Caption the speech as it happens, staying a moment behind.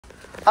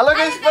Hello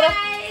guys, para.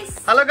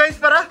 Hello guys,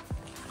 para.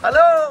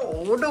 Hello.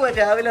 Odu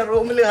രാവിലെ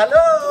റൂമിൽ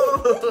hello.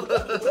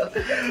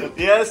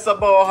 Yes,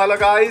 hello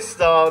guys.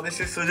 This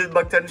is Sujith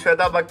Bhakthan,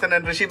 Swetha Bhakthan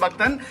and Rishi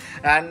Bhakthan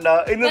and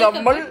ഇന്ന്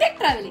നമ്മൾ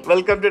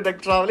welcome to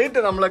tech travel.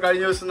 നമ്മൾ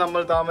കഴിഞ്ഞ ദിവസം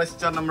നമ്മൾ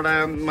താമസിച്ച നമ്മുടെ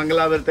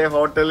മംഗലാപുരത്തെ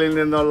ഹോട്ടലിൽ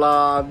നിന്നുള്ള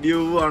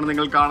വ്യൂ ആണ്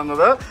നിങ്ങൾ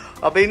കാണുന്നത്.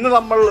 അപ്പൊ ഇന്ന്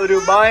നമ്മൾ ഒരു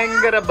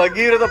ഭയങ്കര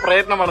ഭഗീരഥ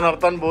പ്രയത്നമാണ്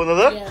നടത്താൻ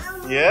പോകുന്നത്.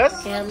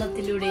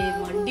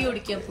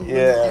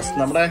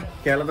 നമ്മുടെ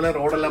കേരളത്തിലെ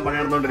റോഡെല്ലാം പണി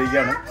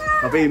നടന്നുകൊണ്ടിരിക്കുകയാണ്.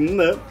 അപ്പൊ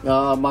ഇന്ന്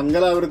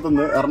മംഗലാപുരത്ത്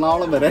നിന്ന്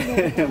എറണാകുളം വരെ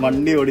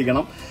വണ്ടി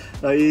ഓടിക്കണം.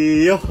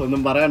 അയ്യോ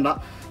ഒന്നും പറയണ്ട.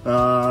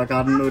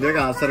 കണ്ണൂര്,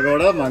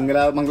 കാസർഗോഡ്,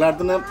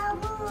 മംഗലാപുരത്ത്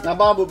നിന്ന്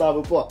ബാബു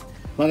പോവാ.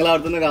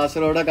 മംഗലാപുരത്ത് നിന്ന്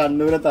കാസർഗോഡ്,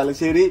 കണ്ണൂര്,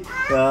 തലശ്ശേരി,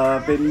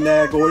 പിന്നെ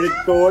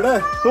കോഴിക്കോട്.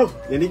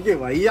 എനിക്ക്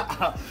വയ്യ.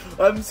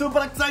 I'm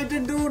super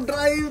excited to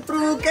drive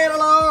through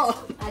Kerala.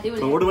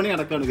 Road പണി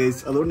നടക്കാണ്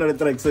ഗൈസ്, അതുകൊണ്ടാണ്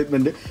ഇത്ര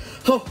എക്സൈറ്റ്മെന്റ്.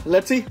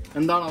 ലെറ്റ്സ് സീ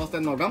എന്താണ് അവസ്ഥ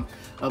എന്ന് നോക്കാം.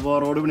 അപ്പോൾ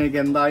റോഡ് പണിയൊക്കെ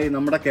എന്തായി,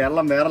 നമ്മുടെ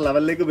കേരളം വേറെ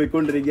ലെവലിലേക്ക്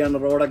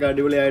പോയിക്കൊണ്ടിരിക്കുകയാണ്, റോഡൊക്കെ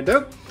അടിപൊളിയായിട്ട്.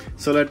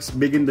 So let's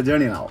begin the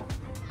journey now.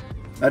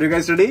 Are you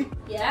guys ready?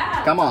 Yeah.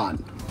 Come on.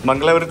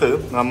 മംഗലാപുരത്ത്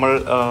നമ്മൾ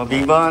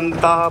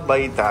വിവാന്ത ബൈ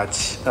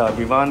താജ്,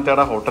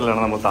 വിവാന്തയുടെ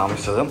ഹോട്ടലിലാണ് നമ്മൾ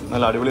താമസിച്ചത്.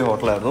 നല്ല അടിപൊളി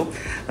ഹോട്ടലായിരുന്നു.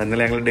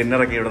 ഇന്നലെ ഞങ്ങൾ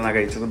ഡിന്നറൊക്കെ ഇവിടെ നിന്നാണ്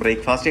കഴിച്ചത്.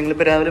 ബ്രേക്ക്ഫാസ്റ്റ്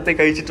ഞങ്ങളിപ്പോൾ രാവിലെ പോയി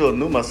കഴിച്ചിട്ട്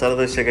വന്നു. മസാല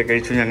ദോശയൊക്കെ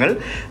കഴിച്ചു ഞങ്ങൾ.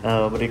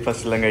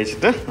 ബ്രേക്ക്ഫാസ്റ്റ് എല്ലാം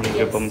കഴിച്ചിട്ട്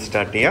നമുക്കിപ്പം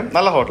സ്റ്റാർട്ട് ചെയ്യാം.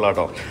 നല്ല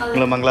ഹോട്ടലാട്ടോ.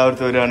 നിങ്ങൾ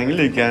മംഗലാപുരത്ത് വരികയാണെങ്കിൽ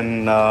you can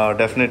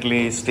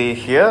definitely stay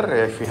here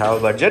if you have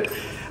budget.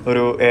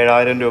 ഒരു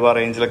 7,000 രൂപ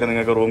റേഞ്ചിലൊക്കെ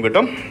നിങ്ങൾക്ക് റൂം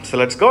കിട്ടും. So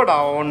let's go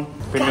down.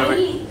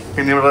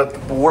 പിന്നെ ഇവിടെ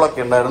പൂളൊക്കെ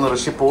ഉണ്ടായിരുന്നു.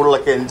 ഋഷി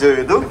പൂളിലൊക്കെ എൻജോയ്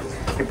ചെയ്തു.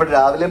 ഇപ്പൊ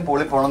രാവിലെയും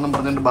പൂളി പോകണമെന്നും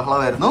പറഞ്ഞിട്ട്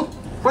ബഹളമായിരുന്നു.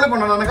 പൂളി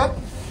പോണോ നിനക്ക്?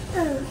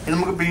 ഇനി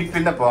നമുക്ക്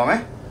പിന്നെ പോവാമേ.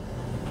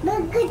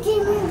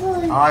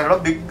 ഇവിടെ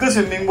ബിഗ്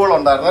സ്വിമ്മിംഗ് പൂൾ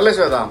ഉണ്ടായിരുന്നു അല്ലേ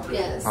ശ്വേത?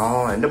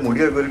 എന്റെ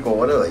മുടിയൊക്കെ ഒരു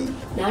കോലമായി.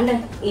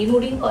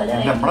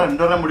 നമ്മളെ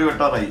എന്തോരം മുടി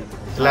വെട്ടാറായി.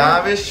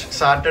 Lavish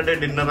Saturday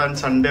dinner and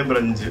Sunday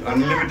brunch,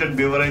 unlimited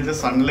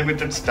beverages,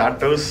 unlimited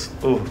starters.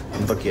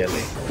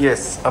 എന്തൊക്കെയല്ലേ.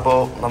 Yes, അപ്പോൾ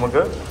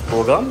നമുക്ക്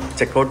പോകാം,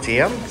 ചെക്കൗട്ട്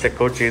ചെയ്യാം.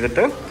 ചെക്കൗട്ട്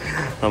ചെയ്തിട്ട്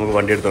നമുക്ക്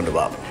വണ്ടി എടുത്തോണ്ട്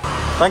പോവാം.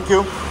 Thank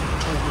you.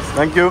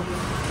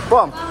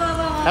 പോവാം,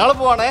 ഞങ്ങൾ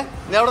പോവാണേ.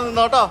 ഞാൻ അവിടെ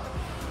നിന്നോട്ടോ.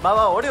 വാ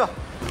ഓടി വാ.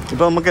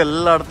 ഇപ്പൊ നമുക്ക്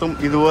എല്ലായിടത്തും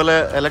ഇതുപോലെ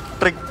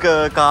ഇലക്ട്രിക്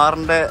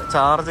കാറിന്റെ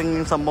ചാർജിങ്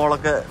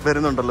സംഭവങ്ങളൊക്കെ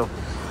വരുന്നുണ്ടല്ലോ.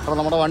 അപ്പോൾ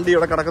നമ്മുടെ വണ്ടി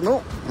ഇവിടെ കിടക്കുന്നു,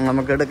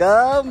 നമുക്ക്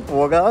എടുക്കാം,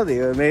 പോകാം.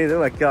 ദൈവമേ, ഇത്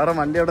വയ്ക്കാറും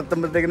വണ്ടി അവിടെ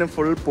എത്തുമ്പോഴത്തേക്കിനും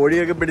ഫുൾ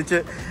പൊടിയൊക്കെ പിടിച്ച്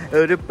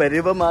ഒരു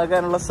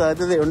പരുവമാകാനുള്ള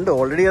സാധ്യതയുണ്ട്.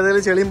 ഓൾറെഡി അതിൽ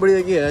ചെളിയും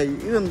പൊടിയൊക്കെ ആയി.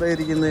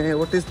 ഇതെന്തായിരിക്കുന്നത്?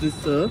 What is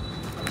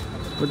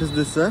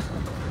this?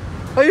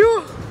 അയ്യോ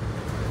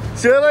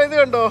ശരി, ഇത്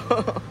കണ്ടോ?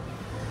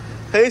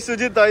 Hey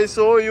Sujith, I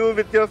saw you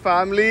with your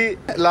family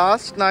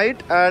last night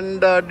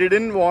and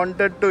didn't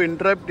wanted to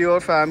interrupt your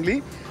family.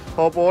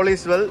 Hope all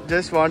is well.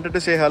 Just wanted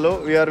to say hello.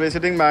 We are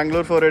visiting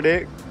Mangaluru for a day.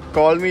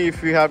 Call me if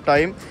you have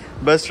time.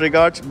 Best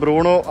regards,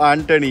 Bruno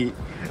Anthony.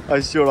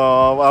 അശ്വടാ,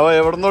 അവ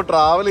എവിടുന്നോ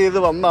travel ചെയ്ത്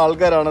വന്ന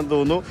ആൾക്കാരാണെന്ന്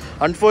തോന്നുന്നു.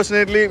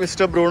 Unfortunately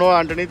mister Bruno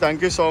Antony,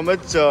 thank you so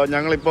much.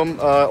 ഞങ്ങളിപ്പം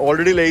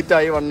already late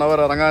ആയി 1 hour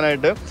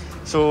ഇറങ്ങാനായിട്ട്.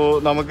 So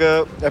നമുക്ക്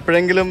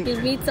എപ്പോഴെങ്കിലും we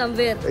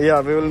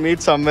will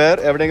meet somewhere,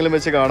 എവിടെയെങ്കിലും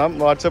വെച്ച് കാണാം.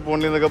 വാട്സപ്പ്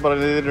ഓൺലി എന്നൊക്കെ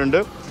പറഞ്ഞിട്ടുണ്ട്.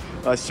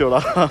 അശ്വടാ,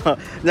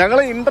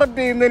 ഞങ്ങളെ ഇന്ററപ്റ്റ്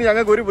ചെയ്യുന്നതിന്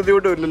ഞങ്ങൾക്ക് ഒരു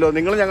ബുദ്ധിമുട്ടും ഇല്ലല്ലോ.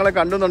 നിങ്ങൾ ഞങ്ങളെ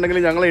കണ്ടെന്നുണ്ടെങ്കിൽ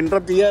ഞങ്ങളെ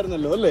ഇന്ററപ്റ്റ്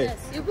ചെയ്യാറുന്നല്ലോ അല്ലേ?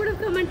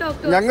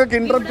 ഞങ്ങൾക്ക്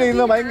ഇന്ററപ്റ്റ്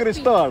ചെയ്യുന്നത് ഭയങ്കര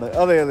ഇഷ്ടമാണ്.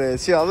 അതെ,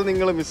 ശരി, അത്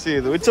നിങ്ങൾ മിസ്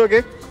ചെയ്തു. It's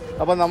okay.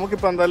 അപ്പം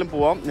നമുക്കിപ്പോൾ എന്തായാലും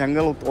പോവാം.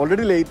 ഞങ്ങൾ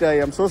ഓൾറെഡി ലേറ്റ് ആയി.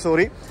 I M so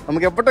sorry.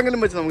 നമുക്ക്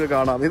എപ്പോഴെങ്കിലും വെച്ച് നമുക്ക്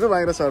കാണാം. ഇത്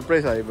ഭയങ്കര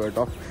സർപ്രൈസ് ആയി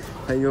കേട്ടോ.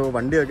 അയ്യോ,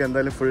 വണ്ടിയൊക്കെ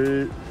എന്തായാലും full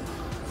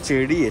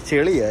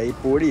ചെളിയായി,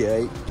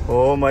 പൊടിയായി. Oh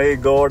my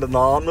God,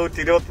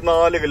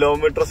 424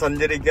 kilometre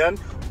സഞ്ചരിക്കാൻ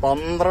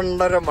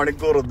 12.5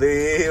 മണിക്കൂർ.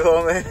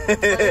 ദൈവമേ,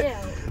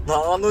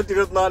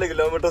 424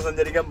 കിലോമീറ്റർ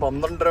സഞ്ചരിക്കാൻ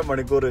 12.5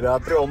 മണിക്കൂർ.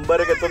 രാത്രി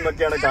 9:00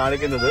 എത്തുന്നൊക്കെയാണ്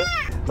കാണിക്കുന്നത്.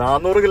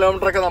 400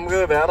 കിലോമീറ്റർ ഒക്കെ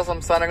നമുക്ക് വേറെ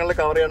സംസ്ഥാനങ്ങളിൽ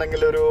കവർ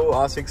ചെയ്യണമെങ്കിൽ ഒരു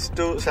 6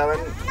 to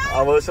 7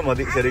 hours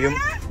മതി ശരിക്കും.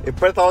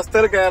 ഇപ്പോഴത്തെ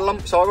അവസ്ഥയിൽ കേരളം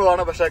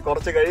ശോകമാണ്. പക്ഷെ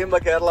കുറച്ച്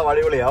കഴിയുമ്പോൾ കേരളം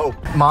അടിപൊളിയാവും.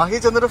 മാഹി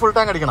ചെന്നിട്ട് ഫുൾ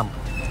ടാങ്ക് അടിക്കണം.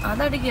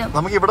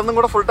 നമുക്ക് ഇവിടെ നിന്നും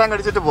കൂടെ ഫുൾ ടാങ്ക്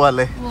അടിച്ചിട്ട്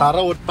പോവാല്ലേ? തറ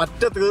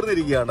പറ്റ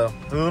തീർന്നിരിക്കുകയാണ്.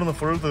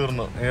 ഫുൾ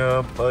തീർന്നു.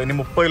 ഇനി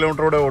 30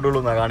 കിലോമീറ്റർ കൂടെ ഓടുള്ളൂ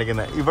എന്നാണ്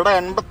കാണിക്കുന്നത്. ഇവിടെ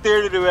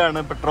 87 രൂപയാണ്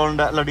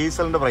പെട്രോളിന്റെ, അല്ല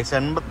ഡീസലിന്റെ പ്രൈസ്.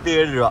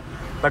 87 രൂപ.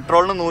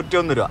 പെട്രോളിന്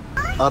 101 രൂപ.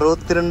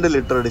 62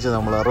 ലിറ്റർ അടിച്ച്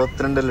നമ്മൾ.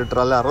 62 ലിറ്റർ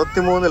അല്ല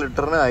 63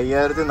 ലിറ്ററിന്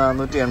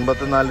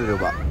 5484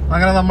 രൂപ.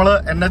 അങ്ങനെ നമ്മൾ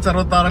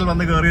NH66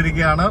 വന്ന്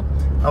കയറിയിരിക്കുകയാണ്.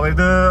 അപ്പൊ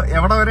ഇത്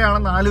എവിടെ വരെയാണ്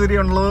 4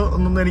 വരെ ഉള്ളത്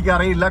ഒന്നും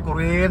എനിക്കറിയില്ല.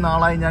 കുറേ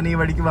നാളായി ഞാൻ ഈ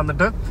വഴിക്ക്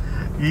വന്നിട്ട്.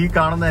 ഈ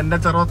കാണുന്ന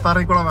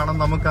NH66 കൂടെ വേണം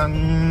നമുക്ക്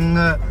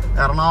അങ്ങ്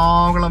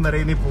എറണാകുളം വരെ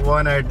ഇനി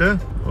പോവാനായിട്ട്.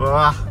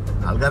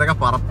 ആൾക്കാരൊക്കെ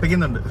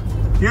പറപ്പിക്കുന്നുണ്ട്.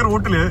 ഈ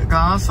റൂട്ടില്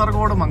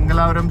കാസർഗോഡ്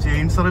മംഗലാപുരം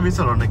ചെയിൻ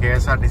സർവീസുകളുണ്ട്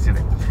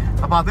KSRTCയുടെ.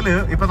 അപ്പൊ അതില്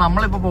ഇപ്പൊ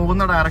നമ്മളിപ്പോ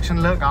പോകുന്ന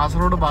ഡയറക്ഷനിൽ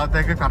കാസർഗോഡ്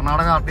ഭാഗത്തേക്ക്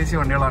കർണാടക RTC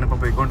വണ്ടികളാണ് ഇപ്പൊ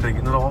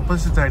പോയിക്കൊണ്ടിരിക്കുന്നത്.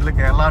 ഓപ്പോസിറ്റ് സൈഡിൽ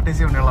കേരള RTC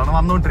വണ്ടികളാണ്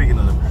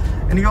വന്നുകൊണ്ടിരിക്കുന്നത്.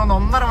 എനിക്ക് തോന്നുന്നു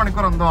 1.5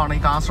 മണിക്കൂർ എന്തോ ആണ് ഈ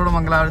കാസർഗോഡ്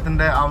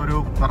മംഗലാപുരത്തിന്റെ ആ ഒരു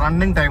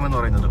റണ്ണിങ് ടൈം എന്ന്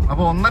പറയുന്നത്.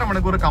 അപ്പോൾ 1.5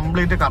 മണിക്കൂർ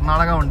കംപ്ലീറ്റ്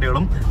കർണാടക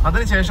വണ്ടികളും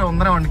അതിനുശേഷം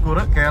 1.5 മണിക്കൂർ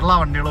കേരള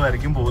വണ്ടികളും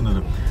ആയിരിക്കും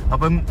പോകുന്നത്.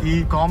 അപ്പം ഈ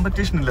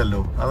കോമ്പറ്റീഷൻ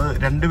ഇല്ലല്ലോ, അത്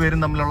രണ്ടുപേരും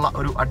തമ്മിലുള്ള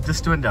ഒരു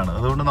അഡ്ജസ്റ്റ്മെന്റ് ആണ്.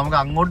 അതുകൊണ്ട് നമുക്ക്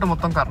അങ്ങോട്ട്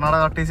മൊത്തം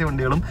കർണാടക RTC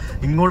വണ്ടികളും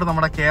ഇങ്ങോട്ട്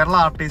നമ്മുടെ കേരള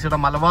RTCയുടെ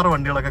മലബാർ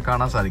വണ്ടികളൊക്കെ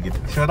കാണാൻ സാധിക്കും.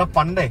 പക്ഷേ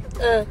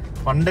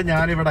പണ്ട്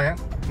ഞാനിവിടെ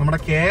നമ്മുടെ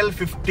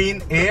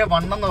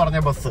KL15A1 എന്ന് പറഞ്ഞ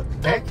ബസ്.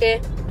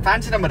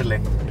 ഫാൻസി നമ്പർ അല്ലേ?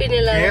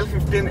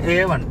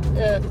 KL15A1.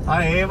 ആ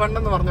A1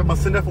 എന്ന് പറഞ്ഞ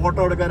ബസ്സിന്റെ ഫോട്ടോ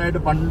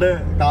എടുക്കാനായിട്ട് പണ്ട്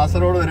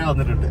കാസർഗോഡ് വരെ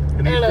വന്നിട്ടുണ്ട്.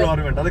 എനിക്ക്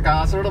ഓർമ്മയുണ്ട്. അത്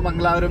കാസർഗോഡ്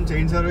മംഗലാപുരം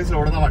ചെയിൻ സർവീസിൽ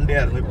ഓടുന്ന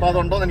വണ്ടിയായിരുന്നു. ഇപ്പൊ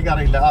അതുണ്ടോന്ന്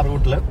എനിക്കറിയില്ല ആ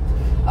റൂട്ടില്.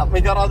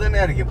 മിക്കവാറും അത്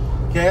തന്നെയായിരിക്കും.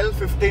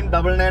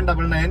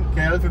 KL159999,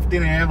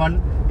 KL15A1,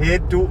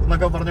 A2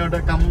 എന്നൊക്കെ പറഞ്ഞുകൊണ്ട്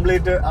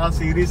കംപ്ലീറ്റ് ആ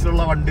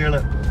സീരീസിലുള്ള വണ്ടികള്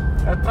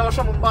എത്ര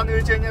വർഷം മുമ്പാന്ന്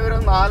ചോദിച്ചു കഴിഞ്ഞാൽ ഒരു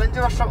 4-5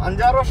 വർഷം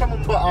 5-6 വർഷം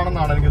മുമ്പ്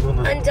ആണെന്നാണ് എനിക്ക്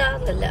തോന്നുന്നത്.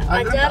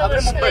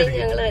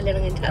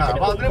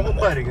 അതിന്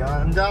മുമ്പായിരിക്കും.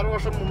 5-6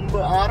 വർഷം മുമ്പ്,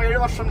 6-7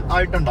 വർഷം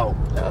ആയിട്ടുണ്ടാവും.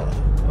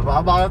 അപ്പൊ ആ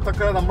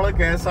ഭാഗത്തൊക്കെ നമ്മള്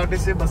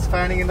KSRTC ബസ്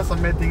ഫാനിങ്ങിന്റെ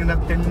സമയത്ത് ഇങ്ങനെ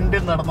തെണ്ടി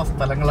നടന്ന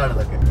സ്ഥലങ്ങളാണ്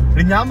ഇതൊക്കെ.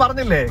 ഞാൻ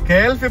പറഞ്ഞില്ലേ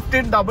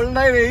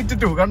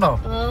KL159982 കണ്ടോ?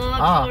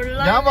 ആ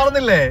ഞാൻ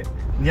പറഞ്ഞില്ലേ,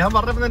 ഞാൻ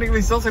പറഞ്ഞപ്പോ എനിക്ക്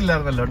വിശ്വാസം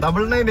ഇല്ലായിരുന്നല്ലോ.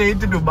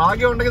 9982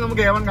 ഭാഗ്യം ഉണ്ടെങ്കിൽ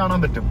നമുക്ക് A1 കാണാൻ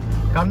പറ്റും.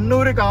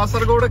 കണ്ണൂര്,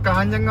 കാസർഗോഡ്,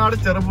 കാഞ്ഞങ്ങാട്,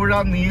 ചെറുപുഴ,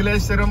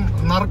 നീലേശ്വരം,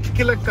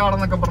 നർക്കിലക്കാട്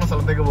എന്നൊക്കെ പറഞ്ഞ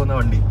സ്ഥലത്തേക്ക് പോകുന്ന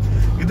വണ്ടി.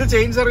 ഇത്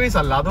ചെയിൻ സർവീസ്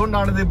അല്ല,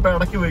 അതുകൊണ്ടാണ് ഇത് ഇപ്പൊ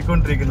ഇടയ്ക്ക്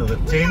പോയിക്കൊണ്ടിരിക്കുന്നത്.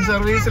 ചെയിൻ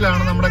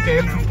സർവീസിലാണ് നമ്മുടെ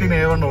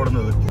KL15A1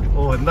 ഓടുന്നത്. ഓ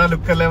എന്താ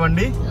ലുക്കല്ലേ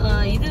വണ്ടി.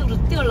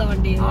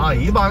 ആ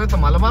ഈ ഭാഗത്ത്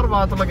മലബാർ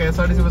ഭാഗത്തുള്ള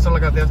KSRTC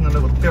ബസ്സുകളൊക്കെ അത്യാവശ്യം നല്ല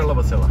വൃത്തിയുള്ള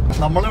ബസ്സുകളാണ്.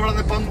 നമ്മളിവിടെ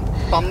ഇപ്പം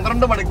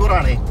 12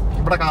 മണിക്കൂറാണേ.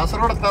 ഇവിടെ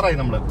കാസർഗോഡ് എത്താറായി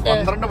നമ്മള്.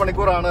 12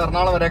 മണിക്കൂറാണ്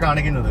എറണാകുളം വരെ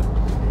കാണിക്കുന്നത്.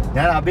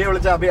 ഞാൻ അബിയെ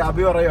വിളിച്ച അബി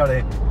പറയുവാണേ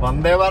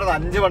വന്ദേ ഭാരത്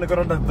 5 മണിക്കൂർ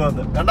കൊണ്ട്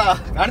എത്തുമെന്ന്. കണ്ടാ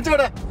കാണിച്ചു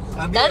വിടേ.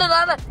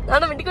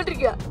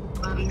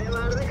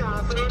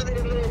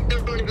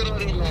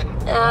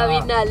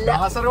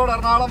 കാസർഗോഡ്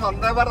എറണാകുളം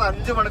വന്ദേ ഭാരത്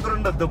 5 മണിക്കൂർ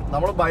കൊണ്ട് എത്തും.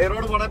 നമ്മള് ബൈ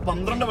റോഡ് പോണേ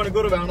 12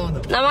 മണിക്കൂർ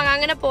വേണമെന്ന്. നമുക്ക്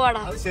അങ്ങനെ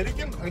പോവാം. അത്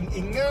ശരിക്കും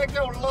ഇങ്ങനെയൊക്കെ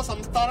ഉള്ള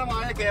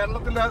സംസ്ഥാനമായ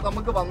കേരളത്തില്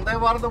നമുക്ക് വന്ദേ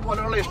ഭാരത്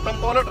പോലെയുള്ള ഇഷ്ടം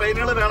പോലെ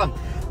ട്രെയിനുകൾ വേണം.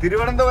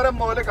 തിരുവനന്തപുരം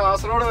മുതൽ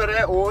കാസർഗോഡ് വരെ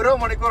ഓരോ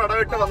മണിക്കൂർ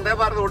ഇടവിട്ട് വന്ദേ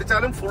ഭാരത്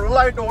ഓടിച്ചാലും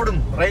ഫുള്ളായിട്ട് ഓടും.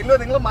 റെയിൽവേ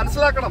നിങ്ങൾ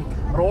മനസ്സിലാക്കണം,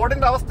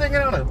 റോഡിന്റെ അവസ്ഥ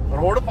എങ്ങനെയാണ്.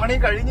 റോഡ് പണി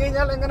കഴിഞ്ഞു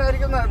കഴിഞ്ഞാൽ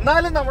എങ്ങനെയായിരിക്കും.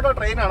 എന്നാലും നമ്മുടെ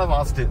ട്രെയിനാണ്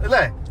ഫാസ്റ്റ്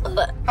അല്ലേ?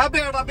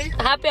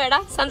 ഹാപ്പിയാടാ,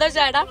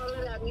 സന്തോഷാടാ.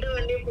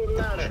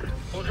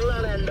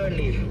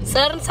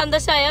 സാർ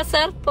സന്തോഷായ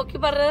സാർ പൊക്കി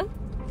പറഞ്ഞത്.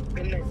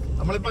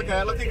 നമ്മളിപ്പോ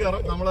കേരളത്തിൽ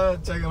കയറും. നമ്മള്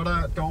ഇവിടെ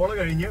ടോള്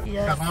കഴിഞ്ഞ്,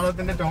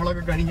 കർണാടകത്തിന്റെ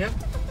ടോളൊക്കെ കഴിഞ്ഞ്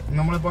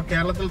നമ്മളിപ്പോ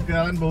കേരളത്തിൽ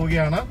കയറാൻ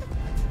പോവുകയാണ്.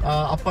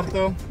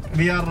 അപ്പുറത്ത്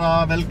V R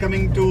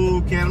welcoming to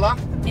Kerala.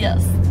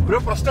 ഒരു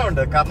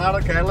പ്രശ്നമുണ്ട്,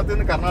 കേരളത്തിൽ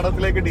നിന്ന്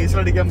കർണാടകത്തിലേക്ക് ഡീസൽ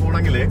അടിക്കാൻ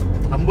പോകണമെങ്കിൽ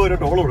 50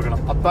 ടോൾ കൊടുക്കണം.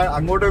 അപ്പൊ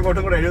അങ്ങോട്ടും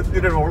ഇങ്ങോട്ടും കൂടെ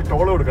 72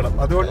 ടോൾ കൊടുക്കണം.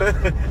 അതുകൊണ്ട്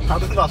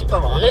അത്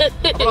നഷ്ടമാണ്.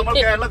 അപ്പൊ നമ്മൾ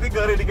കേരളത്തിൽ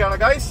കയറിയിരിക്കുകയാണ്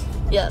ഗൈസ്.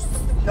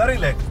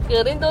 കയറിയില്ലേ?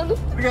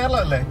 കേരളം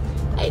അല്ലേ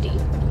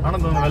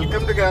ആണെന്ന് തോന്നുന്നു.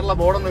 വെൽക്കം ടു കേരള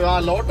ബോർഡൊന്നും, ആ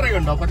ലോട്ടറി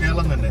ഉണ്ടോ? അപ്പൊ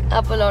കേരളം തന്നെ.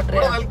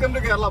 വെൽക്കം ടു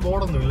കേരള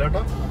ബോർഡൊന്നും ഇല്ല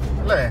കേട്ടോ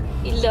അല്ലേ?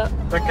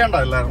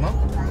 വെക്കണ്ടായിരുന്നു.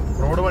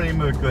 റോഡ്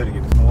പണിയുമ്പോ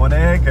വെക്കുമായിരിക്കും. മോനെ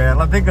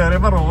കേരളത്തിൽ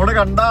കയറിയപ്പോ റോഡ്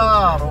കണ്ടോ?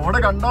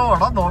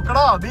 എടാ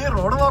നോക്കടാ, നീ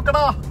റോഡ്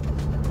നോക്കടാ.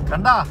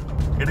 കണ്ടാ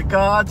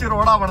ഇടുക്കാച്ചി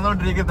റോഡാ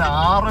പണിതുകൊണ്ടിരിക്കുന്നത്.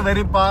 6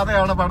 വരി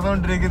പാതയാണ്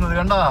പണിതുകൊണ്ടിരിക്കുന്നത്.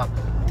 കണ്ടാ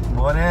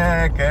മോനെ,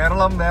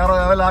 കേരളം വേറെ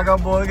ലെവലാകാൻ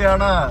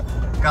പോവുകയാണ്.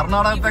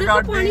 കർണാടകത്തെ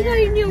കാട്ടി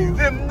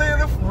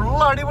ഇത്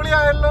ഫുള്ള്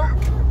അടിപൊളിയായല്ലോ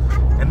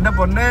എന്റെ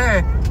പൊന്നെ.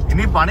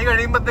 ഇനി പണി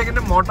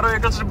കഴിയുമ്പോഴത്തേക്കിനും മോട്ടോർ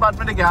വെഹിക്കിൾസ്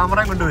ഡിപ്പാർട്ട്മെന്റ് ക്യാമറ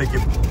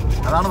കൊണ്ടുവയ്ക്കും.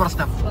 അതാണ്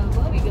പ്രശ്നം.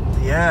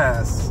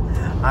 യെസ്,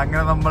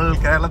 അങ്ങനെ നമ്മൾ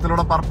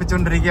കേരളത്തിലൂടെ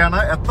പറപ്പിച്ചുകൊണ്ടിരിക്കുകയാണ്.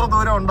 എത്ര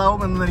ദൂരം ഉണ്ടാവും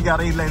എന്ന് എനിക്ക്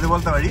അറിയില്ല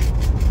ഇതുപോലത്തെ വഴി.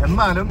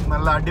 എന്നാലും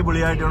നല്ല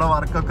അടിപൊളിയായിട്ടുള്ള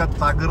വർക്കൊക്കെ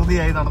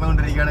തകൃതിയായി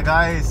നടന്നുകൊണ്ടിരിക്കുകയാണ്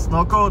ഗായ്സ്.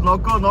 നോക്കൂ.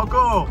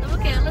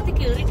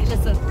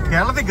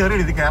 കേരളത്തിൽ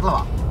കയറിയിട്ട്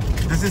കേരളമാ.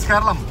 This is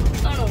Keralam.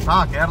 ആ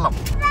കേരളം.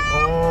 ഓ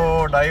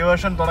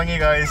ഡൈവേർഷൻ തുടങ്ങി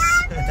ഗായ്സ്.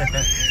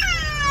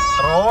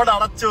 റോഡ്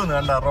അടച്ചു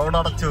കണ്ട, റോഡ്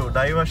അടച്ചു,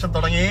 ഡൈവേർഷൻ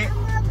തുടങ്ങി.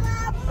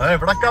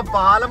 ഇവിടൊക്കെ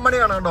പാലം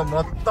പണിയാണ് കേട്ടോ,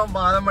 മൊത്തം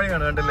പാലം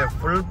പണിയാണ്. കണ്ടില്ലേ,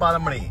 ഫുൾ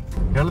പാലം പണി.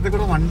 കേരളത്തിൽ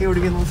കൂടെ വണ്ടി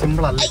ഓടിക്കുന്നത്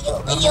സിമ്പിൾ അല്ല.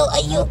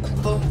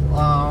 മൊത്തം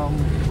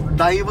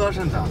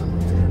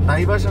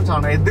ഡൈവേർഷൻസ്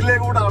ആണ്. ഇതിലെ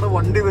കൂടെ ആണ്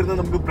വണ്ടി വരുന്നത്.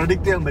 നമുക്ക്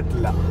പ്രഡിക്ട് ചെയ്യാൻ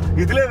പറ്റില്ല.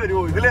 ഇതിലേ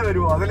വരുമോ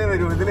അതിലേ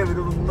വരുമോ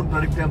ഒന്നും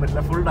പ്രഡിക്ട് ചെയ്യാൻ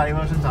പറ്റില്ല. ഫുൾ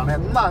ഡൈവേർഷൻസ് ആണ്.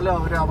 എന്നാലും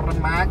അവർ അവരുടെ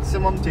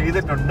മാക്സിമം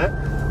ചെയ്തിട്ടുണ്ട്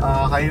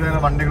ഹൈവേയിലെ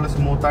വണ്ടികൾ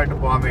സ്മൂത്ത് ആയിട്ട്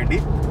പോകാൻ വേണ്ടി.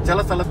 ചില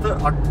സ്ഥലത്ത്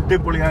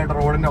അടിപൊളിയായിട്ട്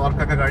റോഡിന്റെ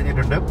വർക്കൊക്കെ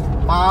കഴിഞ്ഞിട്ടുണ്ട്.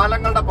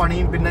 പാലങ്ങളുടെ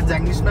പണിയും പിന്നെ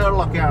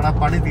ജംഗ്ഷനുകളിലൊക്കെയാണ്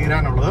പണി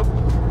തീരാനുള്ളത്.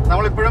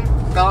 നമ്മളിപ്പോഴും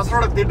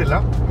കാസർഗോഡ് എത്തിയിട്ടില്ല.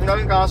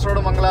 എന്നാലും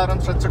കാസർഗോഡ് മംഗലാപുരം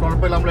സ്ട്രെച്ച്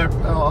കുഴപ്പമില്ല.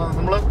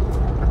 നമ്മള്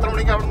എത്ര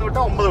മണിക്ക് അവിടെ നിന്ന്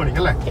വിട്ടാ? 9 മണിക്ക്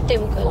അല്ലേ?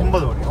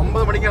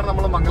 9 മണിക്കാണ്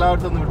നമ്മൾ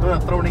മംഗലാപുരത്ത് നിന്ന് വിട്ടത്.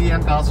 എത്ര മണിക്ക്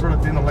ഞാൻ കാസർഗോഡ്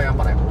എത്തി എന്നുള്ള ഞാൻ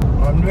പറയാം.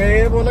 റൺവേ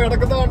പോലെ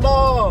കിടക്കുന്ന കണ്ടോ?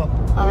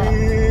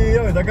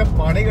 അയ്യോ, ഇതൊക്കെ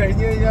പണി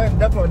കഴിഞ്ഞു കഴിഞ്ഞാൽ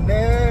എന്റെ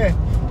പൊന്നെ,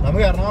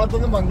 നമുക്ക് എറണാകുളത്ത്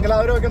നിന്ന്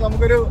മംഗലാപുരം ഒക്കെ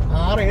നമുക്കൊരു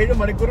 6-7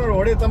 മണിക്കൂർ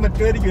ഓടി എത്താൻ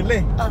പറ്റുമായിരിക്കും അല്ലേ?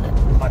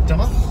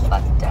 പറ്റണം.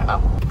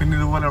 പിന്നെ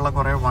ഇതുപോലെയുള്ള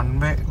കുറെ വൺ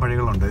വേ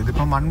വഴികളുണ്ട്.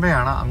 ഇതിപ്പം വൺ വേ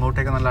ആണ്.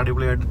 അങ്ങോട്ടേക്ക് നല്ല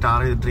അടിപൊളിയായിട്ട് ടാർ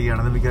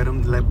ചെയ്തിട്ടിരിക്കുകയാണ്. ഇത് മിക്കവാറും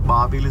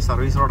ഭാവിയിൽ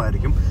സർവീസ്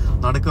റോഡായിരിക്കും.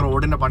 നടുക്ക്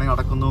റോഡിന്റെ പണി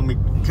നടക്കുന്നു.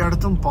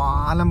 മിക്കയിടത്തും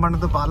പാലം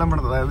പണിത്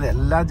അതായത്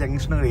എല്ലാ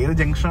ജംഗ്ഷനുകളും, ഏത്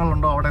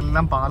ജംഗ്ഷനുകളുണ്ടോ അവിടെ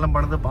എല്ലാം പാലം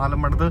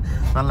പണിത്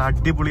നല്ല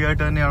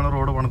അടിപൊളിയായിട്ട് തന്നെയാണ്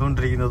റോഡ്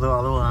പണിതുകൊണ്ടിരിക്കുന്നത്.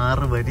 അത്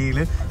 6 വരിയിൽ.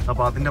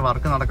 അപ്പൊ അതിന്റെ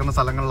വർക്ക് നടക്കുന്ന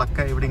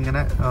സ്ഥലങ്ങളിലൊക്കെ ഇവിടെ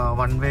ഇങ്ങനെ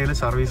വൺ വേയിൽ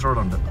സർവീസ്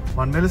റോഡുണ്ട്.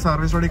 വൺ വേയിൽ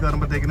സർവീസ് റോഡിൽ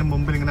കയറുമ്പോഴത്തേക്കിനും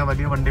മുമ്പിൽ ഇങ്ങനെ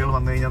വലിയ വണ്ടികൾ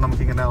വന്നു കഴിഞ്ഞാൽ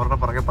നമുക്കിങ്ങനെ അവരുടെ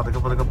പുറകെ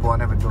പതുക്കെ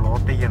പോകാനേ പറ്റുള്ളൂ.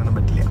 ഓവർടേക്ക് ചെയ്യാനൊന്നും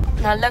പറ്റില്ല.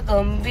 നല്ല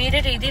ഗംഭീര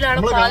രീതിയിലാണ്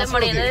പാലം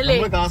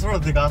പണിയുന്നത്.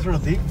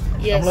 കാസർഗോഡ്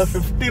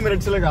 50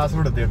 മിനിറ്റ്സില്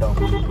കാസർഗോഡ് എത്തി കേട്ടോ.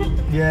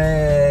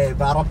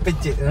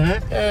 പറപ്പിച്ച്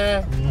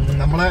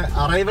നമ്മളെ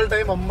അറൈവൽ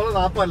ടൈം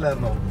 9:40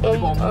 അല്ലായിരുന്നോ?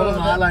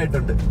 9:04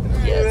 ആയിട്ടുണ്ട്.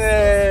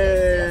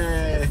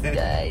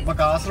 ഇപ്പൊ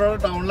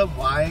കാസർഗോഡ് ടൗണില്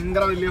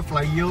ഭയങ്കര വലിയ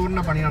ഫ്ലൈ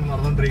ഓവറിന്റെ പണിയാണ്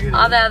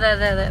നടന്നുകൊണ്ടിരിക്കുന്നത്. അതെ അതെ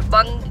അതെ അതെ,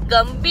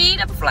 ഗംഭീര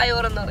ഫ്ലൈ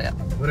ഓവർ എന്ന് പറയാം.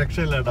 ഒരു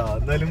രക്ഷയില്ല കേട്ടോ.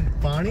 എന്തായാലും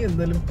പണി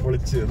എന്തായാലും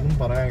പൊളിച്ച് ഒന്നും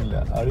പറയാനില്ല,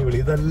 അടിപൊളി.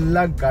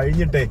 ഇതെല്ലാം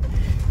കഴിഞ്ഞിട്ടേ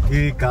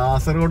ഈ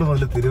കാസർഗോഡ്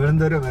മുതൽ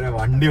തിരുവനന്തപുരം വരെ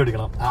വണ്ടി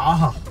ഓടിക്കണം.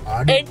 ആഹാ,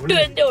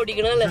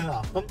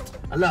 അപ്പം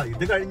അല്ല,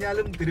 ഇത്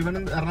കഴിഞ്ഞാലും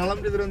എറണാകുളം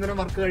തിരുവനന്തപുരം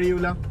വർക്ക്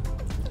കഴിയൂല,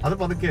 അത്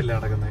പതുക്കെയല്ലേ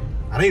നടക്കുന്നത്.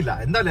 അറിയില്ല,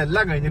 എന്തായാലും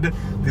എല്ലാം കഴിഞ്ഞിട്ട്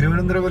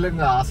തിരുവനന്തപുരം മുതൽ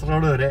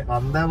കാസർഗോഡ് വരെ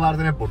വന്ദേ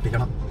ഭാരതിനെ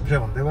പൊട്ടിക്കണം. പക്ഷെ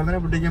വന്ദേ ഭാരതിനെ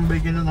പൊട്ടിക്കാൻ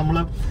പോയി കഴിഞ്ഞാൽ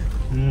നമ്മള്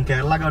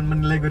കേരള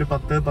ഗവൺമെന്റിലേക്ക് ഒരു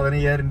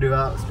 10,000-15,000 രൂപ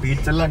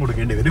സ്പീച്ച് എല്ലാം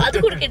കൊടുക്കേണ്ടി വരും.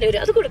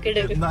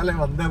 എന്നാലേ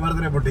വന്ദേ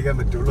ഭാരതിനെ പൊട്ടിക്കാൻ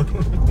പറ്റുള്ളൂ.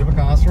 ഇപ്പൊ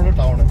കാസർഗോഡ്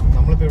ടൗണ്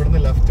നമ്മളിപ്പോ ഇവിടുന്ന്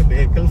ലെഫ്റ്റ്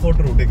ബേക്കൽ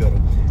ഫോർട്ട് റൂട്ടിൽ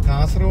കയറും.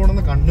 കാസർഗോഡ്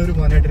നിന്ന് കണ്ണൂർ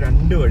പോകാനായിട്ട്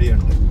 2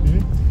 വഴിയുണ്ട്.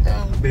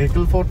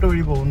 ബേക്കൽ ഫോർട്ട്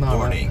വഴി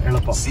പോകുന്നതാണ്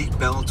എളുപ്പം.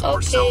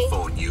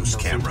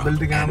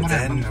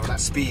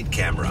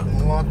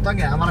 മൊത്തം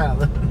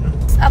ക്യാമറയാണ്.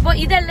 അപ്പൊ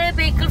ഇതല്ലേ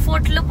ബേക്കൽ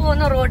ഫോർട്ടിൽ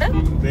പോകുന്ന റോഡ്?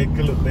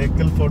 ബേക്കൽ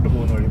ഫോർട്ട്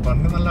പോകുന്ന വഴി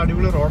പണ്ട് നല്ല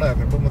അടിപൊളി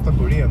റോഡായിരുന്നു, ഇപ്പൊ മൊത്തം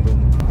കുഴിയാന്ന്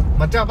തോന്നുന്നു.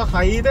 മറ്റേ അപ്പൊ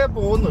ഹൈവേ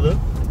പോകുന്നത്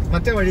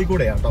മറ്റേ വഴി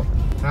കൂടെയാ കേട്ടോ.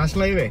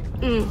 നാഷണൽ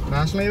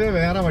ഹൈവേ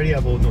വേറെ വഴിയാ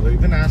പോകുന്നത്.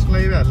 ഇത് നാഷണൽ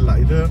ഹൈവേ അല്ല,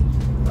 ഇത്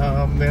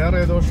വേറെ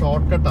ഏതോ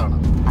ഷോർട്ട് കട്ടാണ്.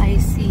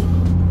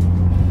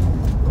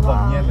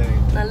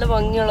 നല്ല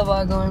ഭംഗിയുള്ള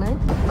ഭാഗമാണ്.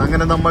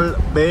 അങ്ങനെ നമ്മൾ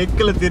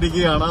ബേക്കൽ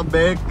എത്തിയിരിക്കുകയാണ്.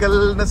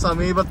 ബേക്കലിന്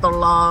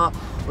സമീപത്തുള്ള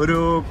ഒരു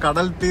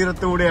കടൽ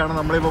തീരത്തൂടെയാണ്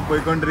നമ്മളിപ്പോ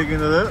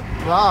പോയിക്കൊണ്ടിരിക്കുന്നത്.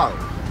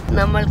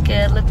 നമ്മൾ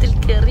കേരളത്തിൽ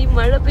കയറി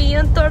മഴ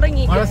പെയ്യാൻ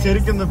തുടങ്ങി. മഴ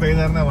ശരിക്കും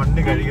പെയ്തായിരുന്ന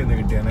വണ്ടി കഴുകിയെന്ന്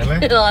കിട്ടിയാണല്ലേ?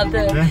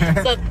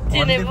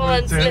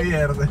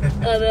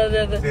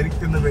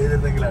 ശരിക്കും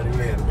പെയ്തിരുന്നെങ്കിൽ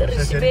അടിപൊളിയായിരുന്നു.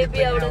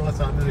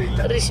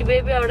 ഋഷി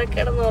ബേബി അവിടെ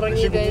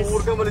കിടന്നുറങ്ങി.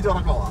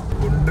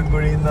 കുണ്ടും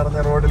കുഴിയും നിറഞ്ഞ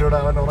റോഡിലൂടെ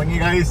അവൻ ഉറങ്ങി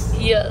ഗൈസ്.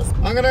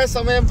 അങ്ങനെ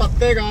സമയം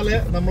 10:15.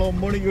 നമ്മൾ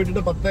 9 മണിക്ക്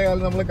വിട്ടിട്ട്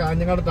 10:15 നമ്മൾ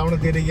കാഞ്ഞങ്ങാട് ടൗൺ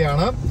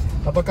എത്തിയിരിക്കുകയാണ്.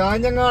 അപ്പൊ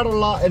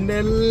കാഞ്ഞങ്ങാടുള്ള എന്റെ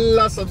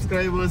എല്ലാ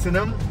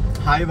സബ്സ്ക്രൈബേഴ്സിനും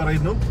ഹായ്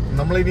പറയുന്നു.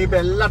 നമ്മൾ ഇനിയിപ്പോ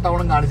എല്ലാ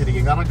ടൗണും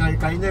കാണിച്ചിരിക്കും. കാരണം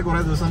കഴിഞ്ഞ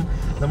കുറെ ദിവസം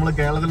നമ്മൾ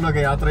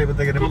കേരളത്തിലൊക്കെ യാത്ര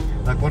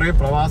ചെയ്യുമ്പോഴത്തേക്കും കുറെ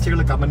പ്രവാസികൾ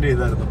കമന്റ്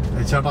ചെയ്തായിരുന്നു,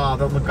 ചേട്ടാ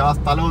അതൊന്ന്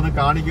സ്ഥലം ഒന്ന്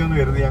കാണിക്കുമെന്ന്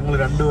കരുതി. ഞങ്ങൾ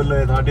 2 കൊല്ലം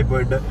നാട്ടിൽ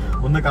പോയിട്ട്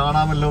ഒന്ന്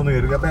കാണാമല്ലോ എന്ന്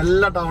കരുതി. അപ്പൊ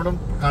എല്ലാ ടൗണും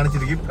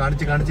കാണിച്ചിരിക്കും,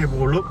 കാണിച്ചേ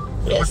പോകുള്ളൂ.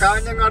 അപ്പൊ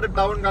കാഞ്ഞങ്ങാട്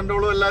ടൗൺ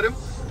കണ്ടോളൂ എല്ലാരും.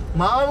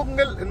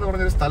 മാവുങ്കൽ എന്ന്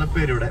പറഞ്ഞൊരു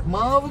സ്ഥലപ്പേര് ഇവിടെ.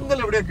 മാവുങ്കൽ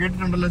എവിടെയാ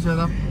കേട്ടിട്ടുണ്ടല്ലോ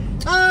ചേട്ടാ?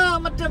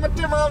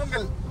 മറ്റേ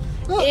മാവുങ്കൽ,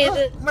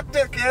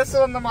 മറ്റേ കേസ്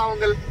വന്ന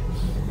മാവുങ്കൽ.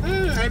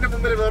 അതിന്റെ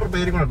മുമ്പിൽ വേറൊരു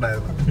പേരും കൂടെ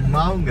ഉണ്ടായിരുന്നു,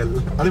 മാവുങ്കൽ.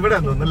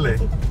 അതിവിടെയാന്ന് തോന്നുന്നല്ലേ?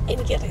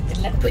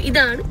 എനിക്കറിയത്തില്ല.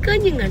 ഇതാണ്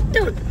കാഞ്ഞങ്ങാട്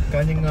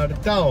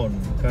ടൗൺ.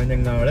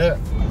 കാഞ്ഞങ്ങാട്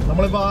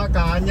നമ്മളിപ്പോ ആ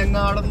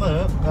കാഞ്ഞങ്ങാടെന്ന്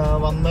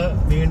വന്ന്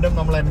വീണ്ടും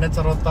നമ്മൾ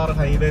NH66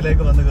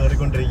 ഹൈവേയിലേക്ക് വന്ന്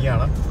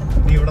കയറിക്കൊണ്ടിരിക്കുകയാണ്.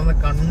 ഇനി ഇവിടെ നിന്ന്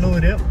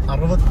കണ്ണൂര്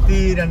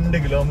 62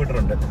 കിലോമീറ്റർ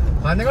ഉണ്ട്.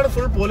 കാഞ്ഞങ്ങാട്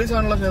ഫുൾ പോലീസ്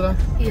ആണല്ലോ ചേട്ടാ?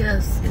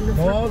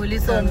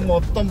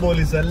 മൊത്തം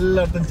പോലീസ്,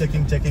 എല്ലായിടത്തും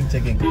ചെക്കിങ്.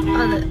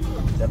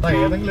 ചേട്ടാ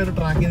ഏതെങ്കിലും ഒരു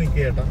ട്രാക്കിൽ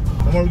നിൽക്കുക ചേട്ടാ.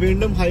 നമ്മൾ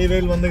വീണ്ടും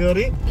ഹൈവേയിൽ വന്ന്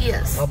കയറി.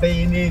 അപ്പൊ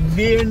ഇനി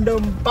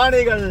വീണ്ടും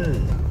പണികൾ.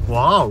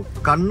 വാവ്,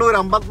 കണ്ണൂർ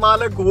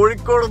 54,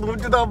 കോഴിക്കോട്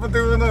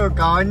 143,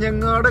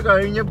 കാഞ്ഞങ്ങാട്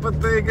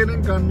കഴിഞ്ഞപ്പോഴത്തേക്കിനും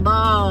കണ്ടാ.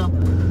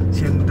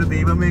 എന്റെ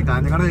ദൈവമേ,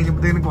 കാഞ്ഞങ്ങാട്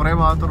കഴിഞ്ഞപ്പോഴത്തേക്കിനും കുറെ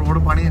ഭാഗത്ത് റോഡ്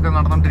പണിയൊക്കെ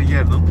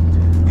നടന്നോണ്ടിരിക്കുകയായിരുന്നു.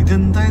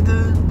 ഇതെന്താ ഇത്?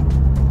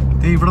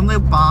 ഇവിടുന്ന്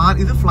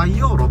ഇത് ഫ്ലൈ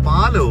ഓവറോ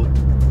പാലോ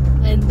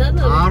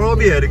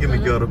ROB ആയിരിക്കും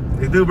മിക്കവാറും.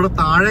 ഇത് ഇവിടെ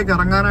താഴേക്ക്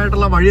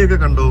ഇറങ്ങാനായിട്ടുള്ള വഴിയൊക്കെ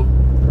കണ്ടോ?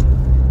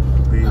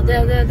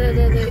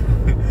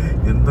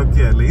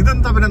 എന്തൊക്കെയല്ലേ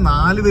ഇതെന്താ? പിന്നെ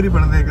 4 വരി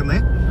പണിതേക്കുന്നേ.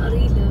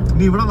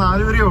 ഇനി ഇവിടെ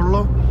 4 വരിയേ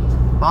ഉള്ളോ?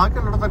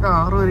 ബാക്കിയുള്ളിടത്തൊക്കെ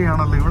 6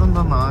 വരിയാണല്ലോ. ഇവിടെ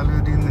എന്താ 4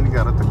 വരി എന്ന് എനിക്ക്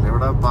അറിയത്തില്ല.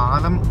 ഇവിടെ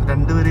പാലം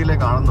 2 വരിയിലേ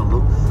കാണുന്നുള്ളൂ.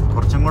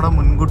 കുറച്ചും കൂടെ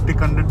മുൻകൂട്ടി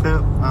കണ്ടിട്ട്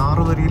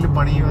 6 വരിയിൽ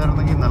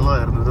പണിയുമായിരുന്നെങ്കിൽ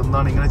നല്ലതായിരുന്നു.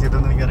 ഇതെന്താണ് ഇങ്ങനെ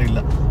ചെയ്തതെന്ന് എനിക്കറിയില്ല.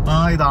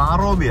 ഇത്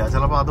ROB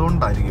ചിലപ്പോ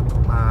അതുകൊണ്ടായിരിക്കും.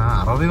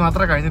 ROB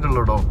മാത്രമേ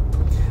കഴിഞ്ഞിട്ടുള്ളൂ കേട്ടോ.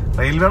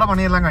 റെയിൽവേയുടെ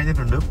പണിയെല്ലാം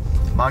കഴിഞ്ഞിട്ടുണ്ട്,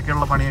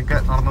 ബാക്കിയുള്ള പണിയൊക്കെ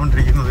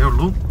നടന്നുകൊണ്ടിരിക്കുന്നതേ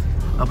ഉള്ളൂ.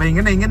 അപ്പൊ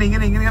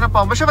ഇങ്ങനെ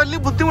പക്ഷെ വലിയ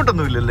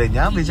ബുദ്ധിമുട്ടൊന്നും ഇല്ലല്ലേ?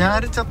 ഞാൻ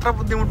വിചാരിച്ചത്ര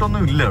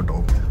ബുദ്ധിമുട്ടൊന്നും ഇല്ല കേട്ടോ.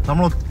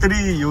 നമ്മൾ ഒത്തിരി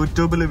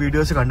യൂട്യൂബിൽ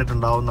വീഡിയോസ്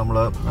കണ്ടിട്ടുണ്ടാവും.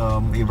 നമ്മള്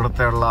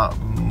ഇവിടത്തെ ഉള്ള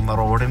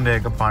റോഡിന്റെ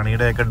ഒക്കെ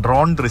പണിയുടെ ഒക്കെ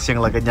ഡ്രോൺ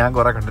ദൃശ്യങ്ങളൊക്കെ ഞാൻ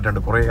കുറെ കണ്ടിട്ടുണ്ട്.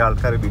 കുറെ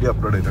ആൾക്കാർ വീഡിയോ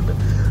അപ്ലോഡ് ചെയ്തിട്ടുണ്ട്.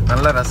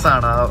 നല്ല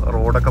രസമാണ് ആ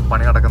റോഡൊക്കെ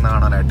പണി നടക്കുന്ന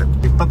കാണാനായിട്ട്.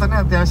 ഇപ്പൊ തന്നെ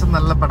അത്യാവശ്യം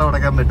നല്ല പടം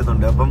അടയ്ക്കാൻ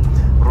പറ്റുന്നുണ്ട്. അപ്പം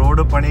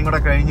റോഡ് പണിയും കൂടെ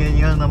കഴിഞ്ഞ്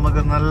കഴിഞ്ഞാൽ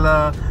നമുക്ക് നല്ല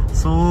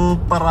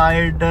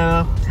സൂപ്പറായിട്ട്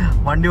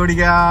വണ്ടി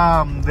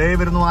ഓടിക്കാം. ദേ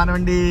വരുന്നു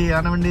ആനവണ്ടി.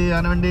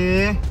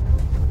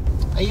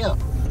 അയ്യോ,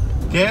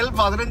 KL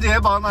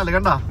 15A14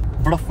 കണ്ട.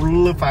 ഇവിടെ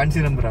ഫുള്ള് ഫാൻസി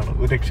നമ്പറാണ്,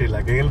 ഒരു രക്ഷയില്ല.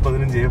 KL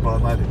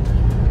 15A14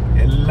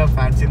 എല്ലാം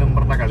ഫാൻസി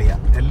നമ്പറിന്റെ കളിയാ.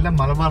 എല്ലാം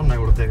മലബാറിനാണ്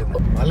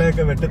കൊടുത്തേക്കുന്നത്.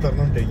 മലയൊക്കെ വെട്ടി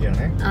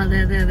തുറന്നോണ്ടിരിക്കുകയാണേ.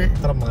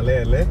 എത്ര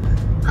മലയല്ലേ?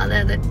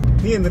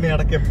 നീ എന്തിനാ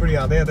ഇടയ്ക്ക് എപ്പോഴും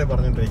അതേ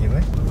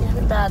പറഞ്ഞോണ്ടിരിക്കുന്നത്?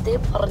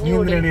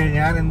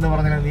 ഞാൻ എന്ത്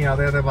പറഞ്ഞാലും നീ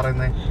അതേ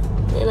പറയുന്നേ?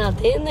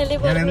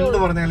 ഞാൻ എന്ത്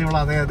പറഞ്ഞാലും ഇവിടെ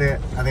അതെ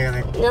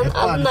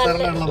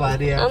അനുസരണമുള്ള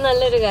ഭാര്യ.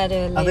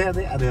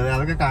 അതെ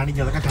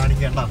അതൊക്കെ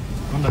കാണിക്കണ്ട.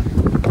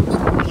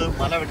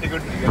 മല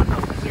വെട്ടിക്കൊണ്ടിരിക്കുകയാണ്.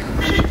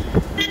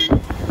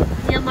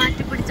 ഞാൻ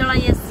മാറ്റി പിടിച്ചോളാം.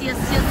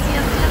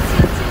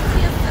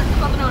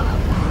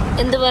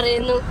 എന്ത്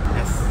പറയുന്നു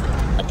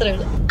അത്രേ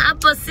ഉള്ളൂ. ആ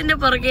ബസ്സിന്റെ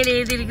പുറകെ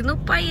എഴുതിയിരിക്കുന്നു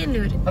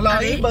പയ്യന്നൂര്. അല്ല,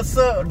 ഈ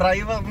ബസ്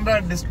ഡ്രൈവറിന്റെ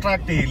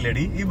ഡിസ്ട്രാക്ട്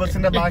ചെയ്യില്ലടി? ഈ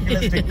ബസ്സിന്റെ ബാക്കിലെ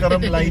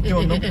സ്റ്റിക്കറും ലൈറ്റും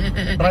ഒന്നും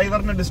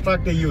ഡ്രൈവറിനെ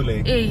ഡിസ്ട്രാക്ട് ചെയ്യൂലേ?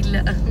 ഇല്ല.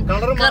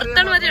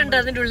 കർട്ടൺ വരെ ഉണ്ട്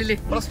അതിന്റെ ഉള്ളില്.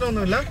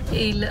 പ്രശ്നമൊന്നുമില്ല.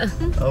 ഇല്ല.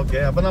 ഓക്കെ,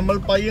 അപ്പൊ നമ്മൾ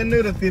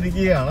പയ്യന്നൂർ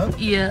എത്തിയിരിക്കുകയാണ്.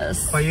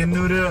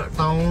 പയ്യന്നൂര്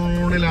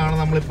ടൗണിലാണ്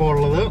നമ്മളിപ്പോ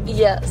ഉള്ളത്.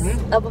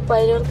 അപ്പൊ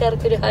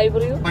പയ്യന്നൂർക്കാർക്ക് ഒരു ഹായ്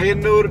പറയൂ.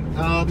 പയ്യന്നൂർ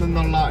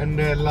നിന്നുള്ള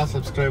എന്റെ എല്ലാ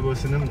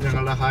സബ്സ്ക്രൈബേഴ്സിനും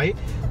ഞങ്ങളുടെ ഹായ്.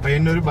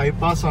 പയ്യന്നൂർ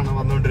ബൈപ്പാസ് ആണ്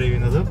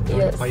വന്നുകൊണ്ടിരിക്കുന്നത്.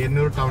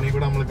 പയ്യന്നൂർ ടൗണിൽ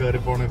കൂടെ നമ്മൾ കയറി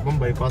പോകണം. ഇപ്പം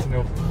ബൈപ്പാസിന്റെ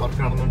വർക്ക്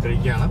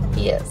നടന്നുകൊണ്ടിരിക്കുകയാണ്.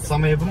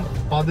 സമയം ഇപ്പം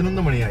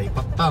 11 മണിയായി,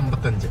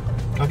 10:55.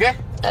 ഓക്കെ.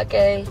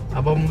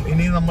 അപ്പം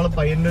ഇനി നമ്മൾ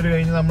പയ്യന്നൂർ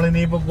കഴിഞ്ഞ് നമ്മൾ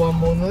ഇനിയിപ്പോ പോകാൻ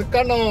പോകുന്നത്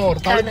കണ്ണൂർ,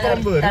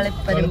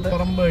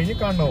 തളിപ്പറമ്പ് കഴിഞ്ഞ്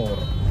കണ്ണൂർ.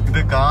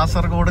 ഇത്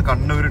കാസർഗോഡ്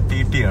കണ്ണൂർ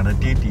TT ആണ്.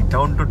 TT,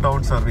 town to town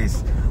service.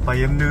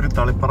 Payyanur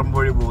Taliparamba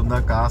വഴി പോകുന്ന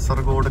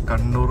കാസർഗോഡ്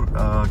കണ്ണൂർ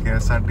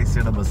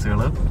KSRTCയുടെ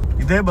ബസ്സുകള്.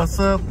 ഇതേ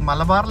ബസ്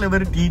മലബാറിൽ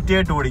ഇവർ TT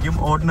ആയിട്ട് ഓടിക്കും,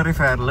 ഓർഡിനറി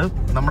ഫെയറിൽ.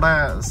 നമ്മുടെ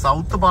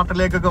സൗത്ത്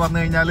പാർട്ടിലേക്കൊക്കെ വന്നു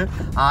കഴിഞ്ഞാൽ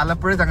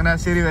ആലപ്പുഴ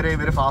ചങ്ങനാശ്ശേരി വരെ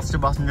ഇവര്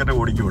ഫാസ്റ്റ് പാസഞ്ചറെ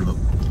ഓടിക്കുള്ളൂ.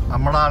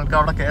 നമ്മുടെ ആൾക്കാർ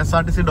അവിടെ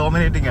KSRTC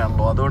ഡോമിനേറ്റിംഗ്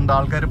ആണല്ലോ, അതുകൊണ്ട്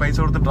ആൾക്കാർ പൈസ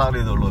കൊടുത്ത് ട്രാവൽ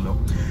ചെയ്തോളൂല്ലോ.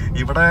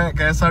 ഇവിടെ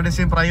KSRTC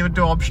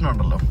പ്രൈവറ്റ് ഓപ്ഷൻ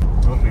ഉണ്ടല്ലോ.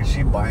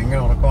 ഋഷി ഭയങ്കര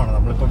ഉറക്കമാണ്.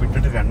 നമ്മളിപ്പോ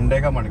വിട്ടിട്ട്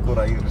 2.5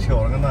 മണിക്കൂറായി. ഋഷി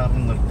ഉറങ്ങുന്ന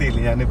കാരണം നിർത്തിയില്ല.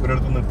 ഞാനിപ്പോ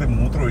അടുത്ത് നിർത്തി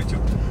മൂത്രം ഒഴിച്ചു.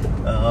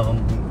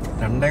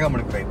 2.5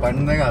 മണിക്കൂറായി,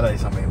 11:15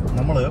 സമയം.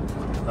 നമ്മള്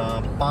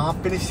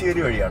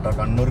പാപ്പിനിശ്ശേരി വഴിയാട്ടോ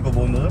കണ്ണൂർക്ക്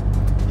പോകുന്നത്.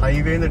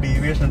 ഹൈവേന്ന്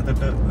ഡീവിയേഷൻ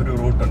എടുത്തിട്ട് ഒരു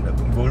റൂട്ടുണ്ട്,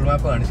 ഗൂഗിൾ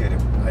മാപ്പ് കാണിച്ചു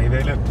തരും.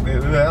 ഹൈവേയില്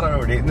വേറെ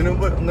വഴി ഇതിനു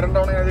മുമ്പ് 1-2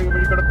 തവണ വഴി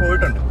കൂടെ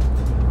പോയിട്ടുണ്ട്.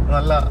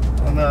 നല്ല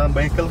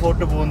ബൈക്കൽ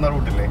ഫോർട്ട് പോകുന്ന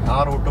റൂട്ടില്ലേ, ആ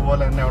റൂട്ട്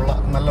പോലെ തന്നെയുള്ള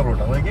നല്ല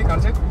റൂട്ടാണ്. നോക്കി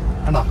കാണിച്ച്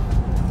കണ്ടാ,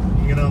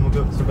 ഇങ്ങനെ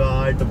നമുക്ക്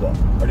സുഖമായിട്ട് പോവാം.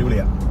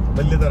 അടിപൊളിയാ,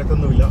 വലിയ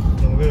തിരക്കൊന്നുമില്ല.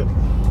 നമുക്ക്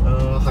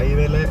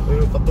ഹൈവേയിലെ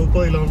ഒരു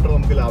 10-30 കിലോമീറ്റർ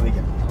നമുക്ക്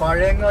ലാഭിക്കാം.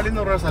 പഴയങ്ങാടി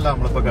എന്ന് പറയുന്ന സ്ഥലം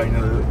നമ്മളിപ്പോൾ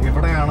കഴിഞ്ഞത്.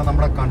 ഇവിടെയാണ്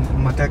നമ്മുടെ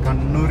മറ്റേ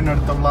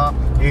കണ്ണൂരിനടുത്തുള്ള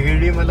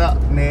ഏഴിമല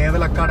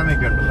നേവൽ അക്കാഡമി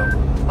ഒക്കെ ഉണ്ടല്ലോ,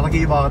 അതൊക്കെ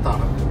ഈ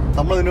ഭാഗത്താണ്.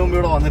 നമ്മൾ ഇതിനു മുമ്പ്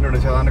ഇവിടെ വന്നിട്ടുണ്ട്,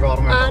 ശതാനൊക്കെ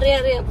ഓർമ്മ.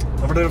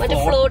 ഇവിടെ ഒരു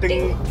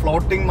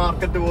ഫ്ലോട്ടിംഗ്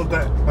മാർക്കറ്റ്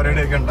പോലത്തെ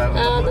പരിപാടിയൊക്കെ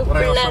ഉണ്ടായിരുന്നു.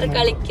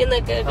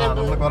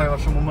 നമ്മൾ കുറെ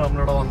വർഷം മുമ്പ്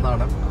നമ്മളിവിടെ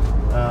വന്നതാണ്.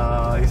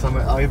 ഈ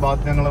സമയം ഈ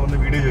ഭാഗത്ത് ഞങ്ങൾ വന്ന്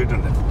വീഡിയോ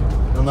ചെയ്തിട്ടുണ്ട്.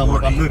 നമ്മൾ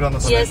കണ്ണൂർ വന്ന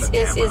സമയത്ത്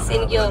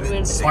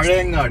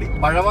പഴയങ്ങാടി,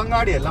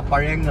 പഴവങ്ങാടി അല്ല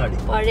പഴയങ്ങാടി,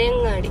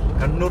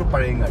 കണ്ണൂർ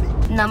പഴയങ്ങാടി.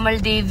 നമ്മൾ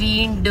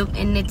വീണ്ടും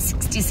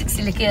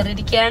NH66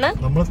 കയറിയിരിക്കുകയാണ്.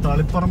 നമ്മൾ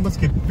തളിപ്പറമ്പ്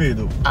സ്കിപ്പ്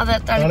ചെയ്തു.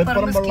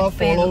 തളിപ്പറമ്പുള്ള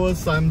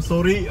followers, I am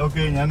sorry.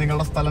 Okay, ഞാൻ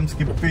നിങ്ങളുടെ സ്ഥലം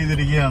സ്കിപ്പ്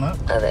ചെയ്തിരിക്കുകയാണ്.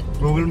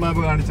 ഗൂഗിൾ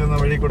മാപ്പ്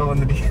കാണിച്ചെന്ന വഴി കൂടെ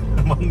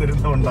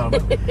വന്നിരുന്നതുകൊണ്ടാണ്.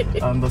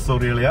 എന്താ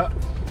സോറി എളിയ.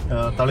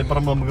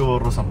 തളിപ്പറമ്പ് നമുക്ക്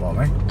വേറൊരു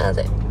സംഭവമേ.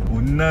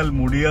 ഉന്നാൽ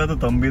മുടിയാതെ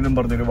തമ്പിന്നും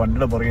പറഞ്ഞൊരു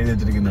വണ്ടിയുടെ പുറകെ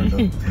വെച്ചിരിക്കുന്നുണ്ട്.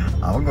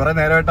 അവൻ കുറെ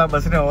നേരമായിട്ട് ആ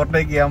ബസ്സിനെ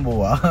ഓവർടേക്ക് ചെയ്യാൻ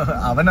പോവാ.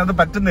 അവനത്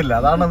പറ്റുന്നില്ല,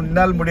 അതാണ്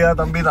ഉന്നാൽ മുടിയാതെ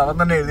തമ്പി അവൻ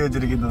തന്നെ എഴുതി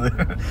വെച്ചിരിക്കുന്നത്.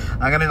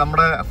 അങ്ങനെ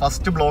നമ്മുടെ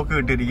ഫസ്റ്റ് ബ്ലോക്ക്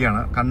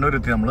കിട്ടിയിരിക്കുകയാണ്.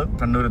 കണ്ണൂരെത്തി, നമ്മൾ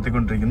കണ്ണൂർ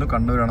എത്തിക്കൊണ്ടിരിക്കുന്നു.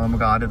 കണ്ണൂരാണ്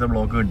നമുക്ക് ആദ്യത്തെ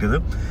ബ്ലോക്ക് കിട്ടിയത്.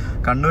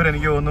 കണ്ണൂർ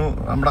എനിക്ക് തോന്നുന്നു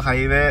നമ്മുടെ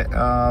ഹൈവേ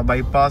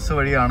ബൈപ്പാസ്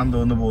വഴിയാണെന്ന്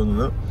തോന്നുന്നു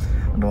പോകുന്നത്.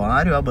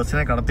 ആരും ആ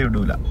ബസ്സിനെ കടത്തി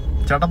വിടൂല.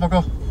 ചേട്ടാ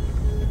പൊക്കോ.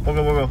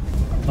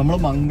 നമ്മൾ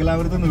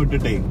മംഗലാപുരത്ത് നിന്ന്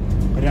വിട്ടിട്ടേ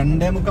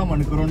 2.25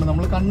 മണിക്കൂർ കൊണ്ട്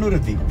നമ്മൾ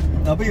കണ്ണൂരെത്തി.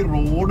 അപ്പൊ ഈ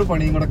റോഡ്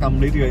പണിയും കൂടെ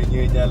കംപ്ലീറ്റ് കഴിഞ്ഞു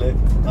കഴിഞ്ഞാല്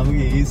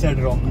നമുക്ക് ഈസി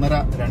ആയിട്ട്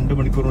 1.5-2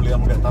 മണിക്കൂറിനുള്ളിൽ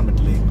നമുക്ക് എത്താൻ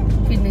പറ്റില്ലേ?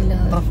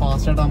 അത്ര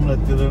ഫാസ്റ്റ് ആയിട്ട് നമ്മൾ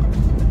എത്തിയത്.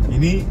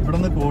 ഇനി ഇവിടെ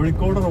നിന്ന്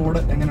കോഴിക്കോട് റോഡ്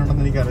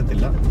എങ്ങനെയുണ്ടെന്ന് എനിക്ക്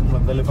അറിയത്തില്ല. നമ്മൾ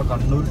എന്തായാലും ഇപ്പൊ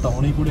കണ്ണൂർ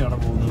ടൗണിൽ കൂടിയാണ്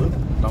പോകുന്നത്.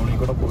 ടൗണിൽ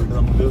കൂടെ പോയിട്ട്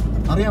നമുക്ക്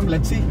അറിയാം.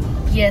 Let's see.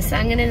 യെസ്,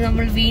 അങ്ങനെ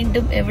നമ്മൾ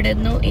വീണ്ടും എവിടെ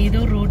നിന്നോ ഏതോ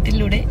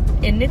റൂട്ടിലൂടെ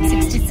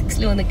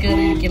NH66 വന്ന്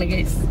കയറിയിരിക്കണം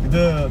ഗൈസ്.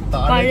 ഇത്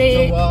താഴെ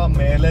ചൊവ്വ,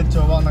 മേലെ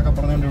ചൊവ്വ എന്നൊക്കെ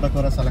പറഞ്ഞുകൊണ്ട് ഇവിടെ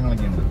കുറെ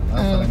സ്ഥലങ്ങളൊക്കെ ഉണ്ട്. ആ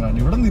സ്ഥലങ്ങളാണ്.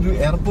 ഇവിടെ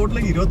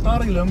എയർപോർട്ടിലേക്ക്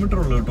 26 കിലോമീറ്റർ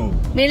ഉള്ളു കേട്ടോ.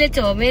 മേലെ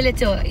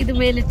ചൊവ്വ, ഇത്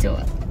മേലെ ചൊവ്വ.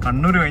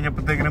 കണ്ണൂർ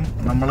കഴിഞ്ഞപ്പോഴത്തേക്കിനും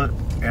നമ്മള്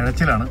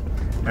എഴച്ചിലാണ്.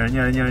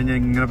 കഴിഞ്ഞ്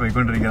ഇങ്ങനെ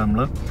പോയിക്കൊണ്ടിരിക്കുക.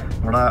 നമ്മള്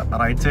ഇവിടെ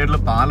റൈറ്റ് സൈഡിൽ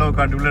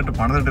പാലമൊക്കെ അടിപൊളിയായിട്ട്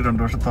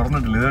പണിതിട്ടിട്ടുണ്ട്, പക്ഷെ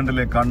തുറന്നിട്ടില്ല.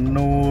 ഇതുണ്ടല്ലേ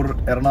കണ്ണൂർ,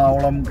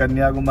 എറണാകുളം,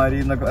 കന്യാകുമാരി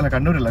എന്നൊക്കെ, അല്ല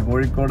കണ്ണൂരില്ല,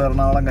 കോഴിക്കോട്,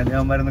 എറണാകുളം,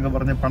 കന്യാകുമാരി എന്നൊക്കെ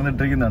പറഞ്ഞ്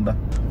പണിതിട്ടിരിക്കുന്നുണ്ട്.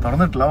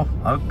 തുറന്നിട്ടില്ല.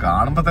 അത്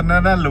കാണുമ്പോ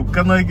തന്നെ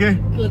ലുക്ക് നോക്കിയേ.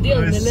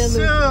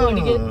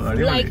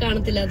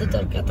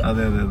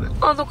 അതെ.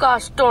 അത്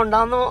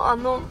കഷ്ടമുണ്ടോ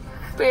അന്ന്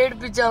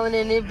പേടിപ്പിച്ച് അവനെ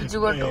എണീപ്പിച്ചു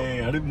കേട്ടോ.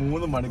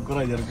 3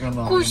 മണിക്കൂറായി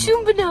ചെറുക്കണം.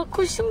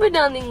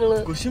 കുശുമ്പിനാ നിങ്ങള്.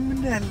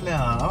 കുശുമ്പിന്റെ അല്ല,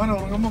 അവൻ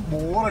ഉറങ്ങുമ്പോ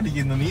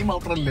ബോറടിക്കുന്നു. നീ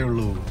മാത്രല്ലേ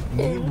ഉള്ളൂ,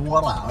 നീ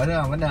ബോറാ.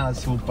 അവനാ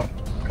സൂപ്പർ.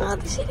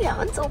 അത് ശരി,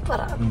 അവൻ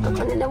സൂപ്പറാ.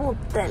 അവനെ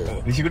മുത്തല്ലേ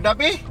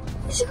ഋഷികുട്ടാപ്പി.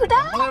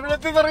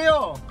 എവിടെത്തിയറിയോ?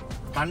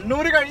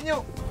 കണ്ണൂര് കഴിഞ്ഞു.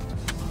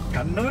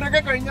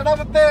 കണ്ണൂരൊക്കെ കഴിഞ്ഞടാ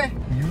പത്തേ.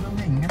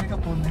 ഇങ്ങനെയൊക്കെ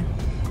പോന്നെ.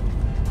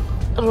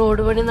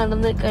 റോഡ് പണി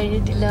നടന്ന്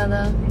കഴിഞ്ഞിട്ടില്ല.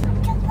 അതാ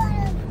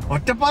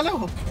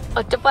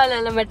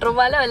ഒറ്റപ്പാലല്ല, മെട്രോ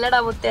പാലം അല്ലടാ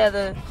മുത്തേ,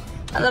 അത്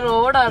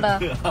റോഡാടാ.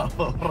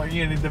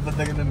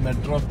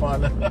 മെട്രോ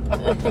പാലം.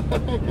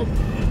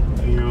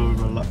 അയ്യോ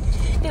കൊള്ളാം.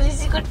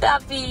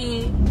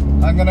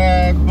 അങ്ങനെ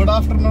ഗുഡ്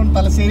ആഫ്റ്റർനൂൺ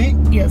തലശ്ശേരി.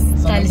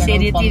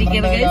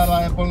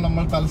 ആയപ്പോൾ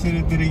നമ്മൾ തലശ്ശേരി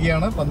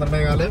എത്തിയിരിക്കുകയാണ്.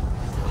 12:15.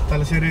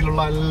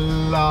 തലശ്ശേരിയിലുള്ള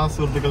എല്ലാ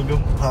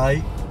സുഹൃത്തുക്കൾക്കും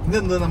ഹായ്.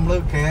 ഇതെന്ത് നമ്മള്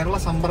കേരള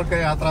സമ്പർക്ക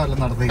യാത്ര വല്ല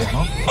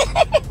നടത്തുകയാണോ?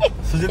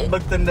 സുജിത്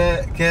ഭക്തന്റെ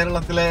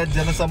കേരളത്തിലെ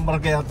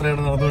ജനസമ്പർക്ക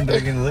യാത്രയാണ്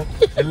നടന്നുകൊണ്ടിരിക്കുന്നത്.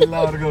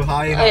 എല്ലാവർക്കും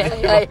ഹായ്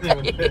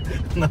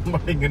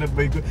നമ്മളിങ്ങനെ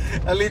പോയിക്കും.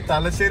 അല്ല ഈ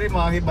തലശ്ശേരി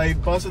മാഹി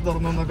ബൈപ്പാസ്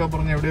തുറന്നു എന്നൊക്കെ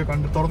പറഞ്ഞ് എവിടെയോ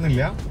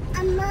തുറന്നില്ല.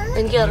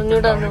 എനിക്ക്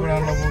അറിഞ്ഞൂടാ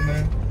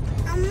പോകുന്നത്.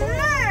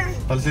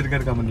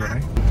 തലശ്ശേരിക്കാർ കമന്റ്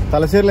ചെയ്യണേ.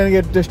 തലശ്ശേരിയിൽ എനിക്ക്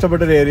ഏറ്റവും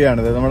ഇഷ്ടപ്പെട്ട ഒരു ഏരിയ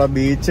ആണിത്. നമ്മുടെ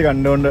ബീച്ച്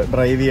കണ്ടുകൊണ്ട്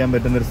ഡ്രൈവ് ചെയ്യാൻ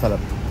പറ്റുന്ന ഒരു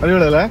സ്ഥലം.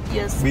 അടിപൊളിയല്ലേ?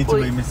 ബീച്ച്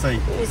പോയി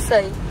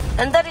മിസ്സായി.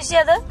 എന്താ ഋഷി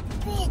അത്?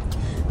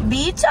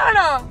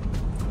 ബീച്ചാണോ?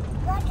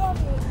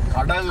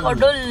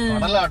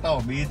 കടലാട്ടോ,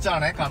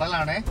 ബീച്ചാണേ,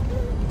 കടലാണേ.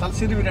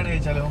 തലശ്ശേരി ബിരിയാണി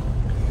കഴിച്ചാലോ?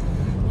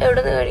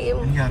 എവിടെ നിന്ന് കഴിക്കും?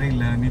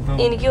 എനിക്കറിയില്ല.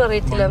 എനിക്കും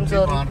അറിയത്തില്ല.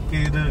 പാർക്ക്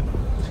ചെയ്ത്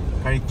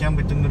കഴിക്കാൻ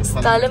പറ്റുന്ന ഒരു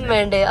സ്ഥലം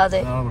വേണ്ടേ?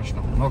 അതെ,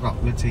 പ്രശ്നം. നോക്കാം.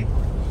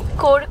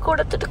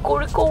 കോഴിക്കോട് എത്തിട്ട്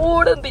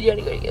കോഴിക്കോട്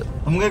ബിരിയാണി കഴിക്കാം.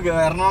 നമുക്ക്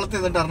എറണാകുളത്ത്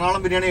എന്നിട്ട്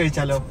എറണാകുളം ബിരിയാണി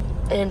കഴിച്ചാലോ?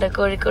 എന്റെ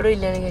കോഴിക്കോട്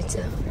ബിരിയാണി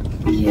കഴിച്ചാ.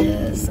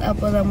 യെസ്.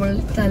 അപ്പൊ നമ്മൾ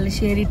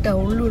തലശ്ശേരി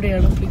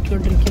ടൗണിലൂടെയാണ്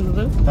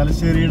പോയിക്കൊണ്ടിരിക്കുന്നത്.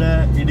 തലശ്ശേരിയുടെ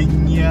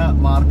ഇടുങ്ങിയ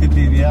മാർക്കറ്റ്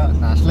ഏരിയ,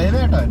 നാഷണൽ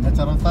ഏരിയ കേട്ടോ, എന്റെ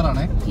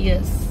ചെറുത്താറാണേ.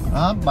 യെസ്.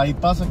 ആ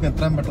ബൈപ്പാസ് ഒക്കെ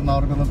എത്രയും പെട്ടെന്ന്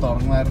അവർക്കൊന്ന്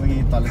തുറങ്ങുമായിരുന്നെങ്കിൽ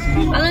ഈ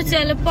തലശ്ശേരി. അത്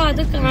ചിലപ്പോ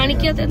അത്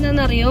കാണിക്കാത്ത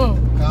എന്താണെന്നറിയോ?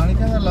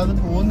 കാണിക്കാതല്ല, അത്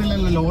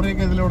പോകുന്നില്ലല്ലോ.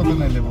 ലോറിയൊക്കെ ഇതിലൂടെ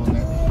തന്നെ അല്ലേ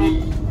പോകുന്നത്.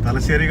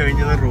 തലശ്ശേരി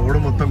കഴിഞ്ഞത് റോഡ്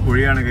മൊത്തം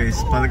കുഴിയാണ്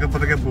ഗൈസ്. പതുക്കെ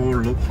പതുക്കെ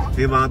പോവുള്ളൂ.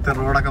 ഈ ഭാഗത്തെ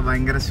റോഡൊക്കെ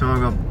ഭയങ്കര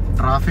ശോകം.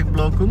 ട്രാഫിക്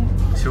ബ്ലോക്കും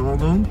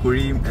ശോകവും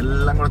കുഴിയും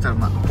എല്ലാം കൂടെ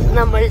ചേർന്ന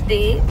നമ്മൾ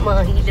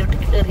മാഹിയിലോട്ട്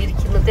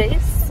കയറിയിരിക്കുന്നത്.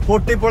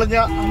 പൊട്ടിപ്പൊളിഞ്ഞ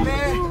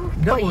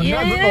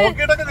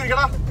നോക്കിയിട്ടൊക്കെ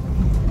നിൽക്കടാ.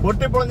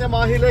 പൊട്ടിപ്പൊളിഞ്ഞ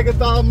മാഹിയിലേക്ക്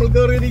നമ്മൾ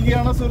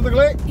കയറിയിരിക്കുകയാണ്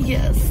സുഹൃത്തുക്കളെ.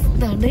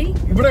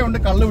 ഇവിടെ ഉണ്ട്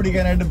കള്ളു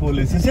പിടിക്കാനായിട്ട്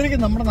പോലീസ്. ശരിക്കും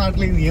നമ്മുടെ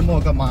നാട്ടിലെ ഈ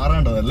നിയമമൊക്കെ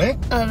മാറേണ്ടതല്ലേ?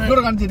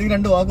 ഇവിടെ കാണിച്ചിട്ട്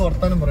 2 വാക്ക്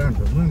വർത്താനം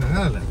പറയാനുണ്ട്.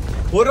 അങ്ങനല്ല.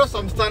 ഓരോ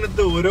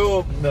സംസ്ഥാനത്ത് ഓരോ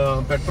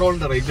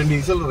പെട്രോളിന്റെ റേറ്റും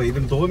ഡീസലിന്റെ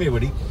റേറ്റും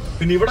തോന്നിയപടി.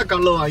 പിന്നെ ഇവിടെ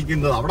കള്ള്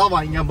വാങ്ങിക്കുന്നത് അവിടെ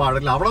വാങ്ങിക്കാൻ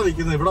പാടില്ല, അവിടെ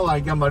വിൽക്കുന്നത് ഇവിടെ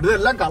വാങ്ങിക്കാൻ പാടില്ല.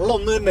 ഇതെല്ലാം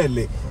കള്ളൊന്നു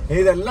തന്നെയല്ലേ?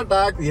 ഇതെല്ലാം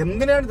ടാക്സ്.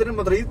 എന്തിനാണ് ഇതിനും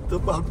മാത്രം ഈ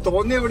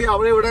തോന്നിയപടി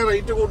അവിടെ ഇവിടെ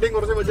റേറ്റ് കൂട്ടിയും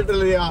കുറച്ചും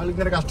വെച്ചിട്ടല്ലേ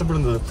ആളിങ്ങനെ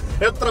കഷ്ടപ്പെടുന്നത്?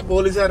 എത്ര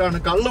പോലീസുകാരാണ്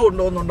കള്ള്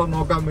കൊണ്ടുപോകുന്നുണ്ടോ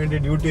നോക്കാൻ വേണ്ടി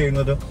ഡ്യൂട്ടി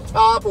ചെയ്യുന്നത്?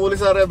 ആ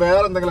പോലീസുകാരെ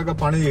വേറെ എന്തെങ്കിലുമൊക്കെ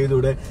പണി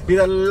ചെയ്തൂടെ?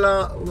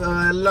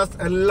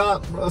 എല്ലാ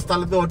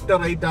സ്ഥലത്തും ഒറ്റ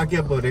റേറ്റ്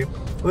ആക്കിയാൽ പോരെ?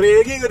 ഒരു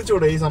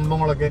ഏകീകരിച്ചൂടെ ഈ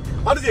സംഭവങ്ങളൊക്കെ?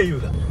 അത്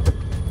ചെയ്യൂല.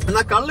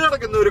 എന്നാൽ കള്ള്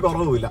കിടക്കുന്ന ഒരു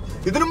കുറവുമില്ല.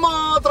 ഇതിന്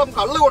മാത്രം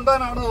കള്ള്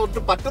കൊണ്ടുപോകാനാണ്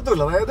ഒട്ടും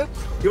പറ്റത്തില്ല. അതായത്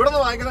ഇവിടെ നിന്ന്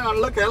വാങ്ങിക്കുന്ന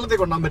കള്ള് കേരളത്തിൽ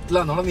കൊണ്ടുപോകാൻ പറ്റില്ല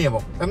എന്നാണ്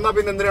നിയമം. എന്നാ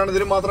പിന്നെ എന്തിനാണ്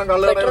ഇതിന് മാത്രം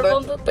കള്ള് കട?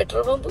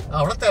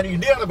 അവിടത്തെ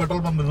ഇടിയാണ്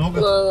പെട്രോൾ പമ്പ്. നോക്ക്,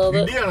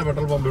 ഇടിയാണ്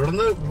പെട്രോൾ പമ്പ്.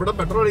 ഇവിടെ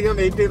പെട്രോൾ അടിക്കാൻ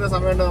വെയിറ്റ് ചെയ്യുന്ന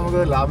സമയം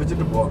നമുക്ക്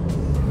ലാഭിച്ചിട്ട് പോവാം.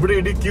 ഇവിടെ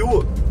ഇടി ക്യൂ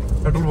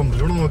പെട്രോൾ പമ്പിൽ.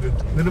 ഇവിടെ നോക്ക്,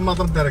 ഇതിന്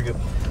മാത്രം തിരക്ക്.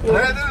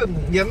 അതായത്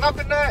എന്നാ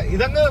പിന്നെ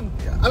ഇതങ്ങ്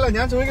അല്ല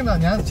ഞാൻ ചോദിക്കുന്ന,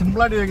 ഞാൻ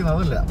സിമ്പിളായിട്ട് ചോദിക്കുന്നത്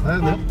അതല്ല.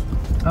 അതായത്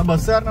ആ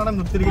ബസ്സുകാരനാണ്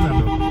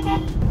നിർത്തിയിരിക്കുന്നുണ്ട്.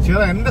 പക്ഷേ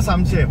എന്റെ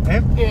സംശയം,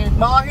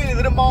 മാഹിയിൽ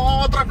ഇതിന്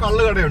മാത്രം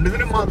കള്ളുകടയുണ്ട്,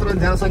 ഇതിന് മാത്രം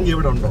ജനസംഖ്യ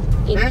ഇവിടെ ഉണ്ടോ?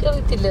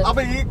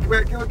 അപ്പൊ ഈ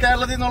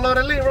കേരളത്തിൽ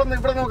നിന്നുള്ളവരല്ലേ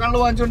ഇവിടെ കള്ളു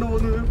വാങ്ങിച്ചോണ്ട്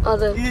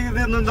പോകുന്നത്? ഈ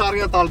ഇതൊന്നും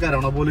അറിയാത്ത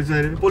ആൾക്കാരാണോ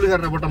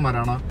പോലീസുകാരുടെ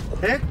പൊട്ടന്മാരാണോ?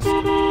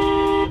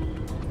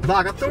 ഇത്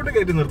അകത്തോട്ട്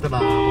കയറ്റി നിർത്തടാ,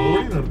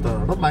 ഓടി നിർത്തടാ.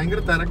 അവിടെ ഭയങ്കര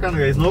തിരക്കാണ്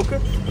ഗൈസ്. നോക്ക്,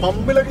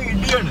 പമ്പിലൊക്കെ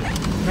ഇടിയാണ്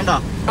കണ്ടാ.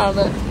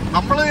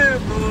 നമ്മള്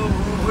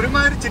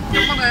ഒരുമാതിരി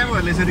ചിറ്റമ്മ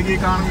നയമല്ലേ ശരിക്കും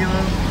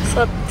കാണുന്നത്.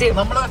 സത്യം.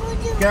 നമ്മള്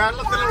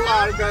കേരളത്തിലുള്ള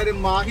ആൾക്കാരും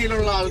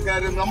മാഹിയിലുള്ള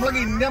ആൾക്കാരും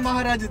നമ്മളൊക്കെ ഇന്ത്യ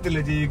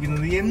മഹാരാജ്യത്തല്ലേ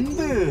ജീവിക്കുന്നത്.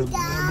 എന്ത്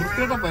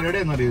വൃത്തിയുടെ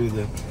പരിപാടിയാണെന്നറിയോ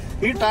ഇത്?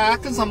 ഈ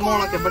ടാക്സ്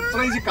സംഭവങ്ങളൊക്കെ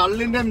പെട്രോൾ,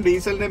 കള്ളിന്റെയും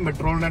ഡീസലിന്റെയും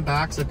പെട്രോളിന്റെയും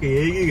ടാക്സ് ഒക്കെ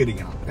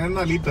ഏകീകരിക്കണം.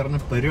 എന്നാൽ ഈ പറഞ്ഞ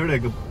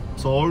പരിപാടിയൊക്കെ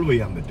സോൾവ്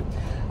ചെയ്യാൻ പറ്റും.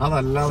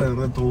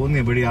 അതല്ലാതെ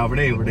തോന്നിയപടി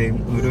അവിടെ എവിടെയും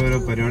ഓരോരോ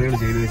പരിപാടികൾ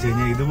ചെയ്ത് വെച്ച്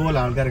കഴിഞ്ഞാൽ ഇതുപോലെ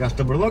ആൾക്കാർ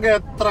കഷ്ടപ്പെടും. നോക്കെ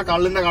എത്ര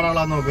കള്ളിന്റെ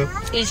കടകളാന്ന് നോക്ക്.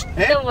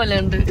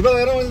 ഇപ്പൊ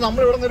വേറെ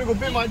നമ്മൾ ഇവിടെ നിന്ന് ഒരു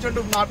കുപ്പി വാങ്ങിച്ചോണ്ട്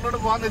നാട്ടിലോട്ട്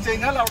പോകാന്ന് വെച്ച്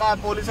കഴിഞ്ഞാൽ അവിടെ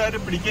പോലീസുകാർ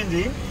പിടിക്കുകയും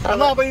ചെയ്യും.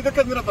 എന്നാ അപ്പൊ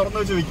ഇതൊക്കെ എന്തിനാ തുറന്നു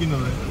വെച്ച്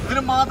വെക്കുന്നത്?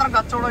 ഇതിന് മാത്രം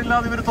കച്ചവടം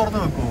ഇല്ലാതെ ഇവര്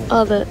തുറന്നു വെക്കുമോ?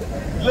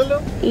 ഇല്ലല്ലോ.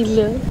 ഇല്ല.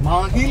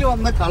 മാഹിയിൽ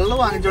വന്ന് കള്ള്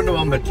വാങ്ങിച്ചോണ്ട്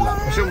പോകാൻ പറ്റില്ല.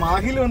 പക്ഷെ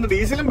മാഹിയിൽ വന്ന്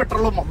ഡീസലും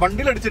പെട്രോളും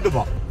വണ്ടിയിൽ അടിച്ചിട്ട്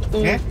പോവാം.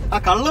 ആ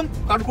കള്ളും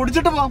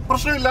കുടിച്ചിട്ട് പോവാം,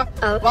 പ്രശ്നമില്ല.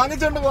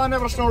 വാങ്ങിച്ചോണ്ട് പോകാനേ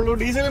പ്രശ്നമുള്ളൂ.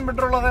 ഡീസലും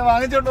പെട്രോളും അതെ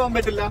വാങ്ങിച്ചോണ്ട് പോകാൻ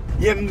പറ്റില്ല.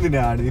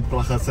 എന്തിനാണ് ഈ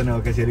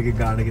പ്രഹസനമൊക്കെ ശരിക്കും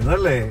കാണിക്കുന്നത്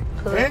അല്ലേ?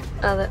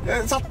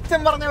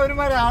 സത്യം പറഞ്ഞ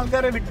ഒരുമാതിരി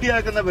ആൾക്കാരെ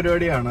വിട്ടിയാക്കുന്ന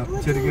പരിപാടിയാണ്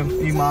ശരിക്കും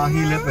ഈ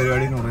മാഹിയിലെ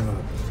പരിപാടി എന്ന്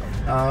പറയുന്നത്.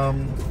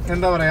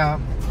 എന്താ പറയാ,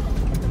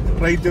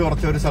 റേറ്റ്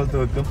കുറച്ച് ഒരു സ്ഥലത്ത്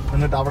വെക്കും,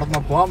 എന്നിട്ട് അവിടെ നിന്ന്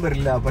പോകാൻ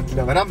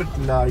പറ്റില്ല, വരാൻ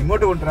പറ്റില്ല,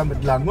 ഇങ്ങോട്ട് കൊണ്ടുവരാൻ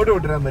പറ്റില്ല, അങ്ങോട്ട്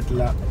കൊണ്ടുവരാൻ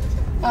പറ്റില്ല.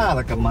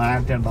 അതൊക്കെ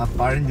മാറ്റേണ്ട, ആ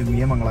പഴഞ്ച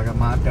നിയമങ്ങളൊക്കെ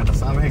മാറ്റേണ്ട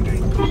സമയം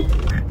കഴിഞ്ഞു.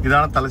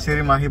 ഇതാണ്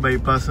തലശ്ശേരി മാഹി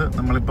ബൈപ്പാസ്.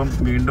 നമ്മളിപ്പം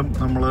വീണ്ടും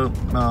നമ്മൾ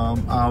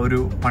ആ ഒരു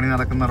പണി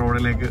നടക്കുന്ന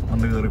റോഡിലേക്ക്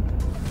വന്ന് കയറി.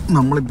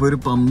 നമ്മളിപ്പോൾ ഒരു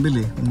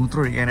പമ്പില്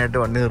മൂത്രം ഒഴിക്കാനായിട്ട്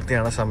വണ്ടി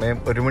നിർത്തിയാണ്. സമയം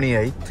 1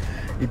 മണിയായി.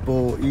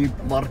 ഇപ്പോൾ ഈ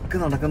വർക്ക്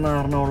നടക്കുന്ന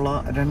കാരണമുള്ള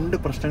 2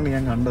 പ്രശ്നങ്ങൾ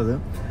ഞാൻ കണ്ടത്.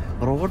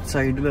 റോഡ്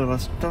സൈഡിൽ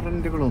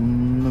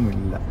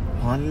റെസ്റ്റോറൻറ്റുകളൊന്നുമില്ല,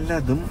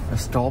 പലതും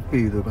സ്റ്റോപ്പ്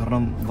ചെയ്തു.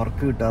 കാരണം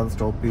വർക്ക് കിട്ടാതെ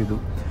സ്റ്റോപ്പ് ചെയ്തു.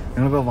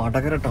 ഞങ്ങളിപ്പോൾ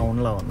വടകര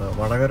ടൗണിലാണ് വന്നത്.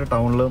 വടകര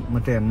ടൗണിൽ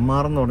മറ്റേ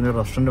MR എന്ന് പറഞ്ഞൊരു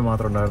റെസ്റ്റോറൻറ്റ്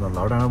മാത്രമേ ഉണ്ടായിരുന്നുള്ളൂ.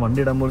 അവിടെയാണ്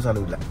വണ്ടി ഇടാൻ പോലും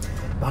സ്ഥലമില്ല.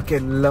 ബാക്കി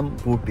എല്ലാം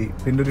പൂട്ടി.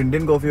 പിന്നെ ഒരു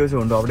ഇന്ത്യൻ കോഫി ഹൗസ്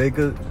ഉണ്ട്,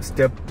 അവിടേക്ക്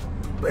സ്റ്റെപ്പ്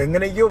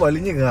എങ്ങനെയൊക്കെയോ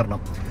വലിഞ്ഞ്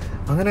കയറണം.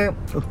 അങ്ങനെ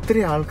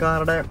ഒത്തിരി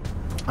ആൾക്കാരുടെ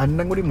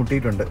അന്നം കൂടി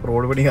മുട്ടിയിട്ടുണ്ട്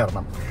റോഡ് പണി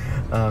കാരണം.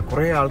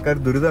 കുറേ ആൾക്കാർ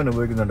ദുരിതം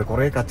അനുഭവിക്കുന്നുണ്ട്.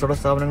 കുറേ കച്ചവട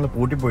സ്ഥാപനങ്ങൾ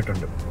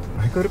പൂട്ടിപ്പോയിട്ടുണ്ട്.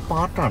 അതൊക്കെ ഒരു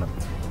പാർട്ടാണ്.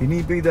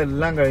 ഇനിയിപ്പോൾ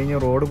ഇതെല്ലാം കഴിഞ്ഞ്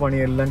റോഡ്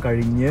പണിയെല്ലാം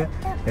കഴിഞ്ഞ്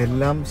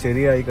എല്ലാം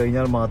ശരിയായി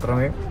കഴിഞ്ഞാൽ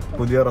മാത്രമേ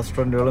പുതിയ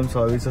റെസ്റ്റോറൻറ്റുകളും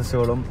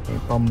സർവീസസുകളും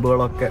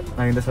പമ്പുകളൊക്കെ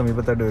അതിൻ്റെ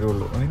സമീപത്തായിട്ട്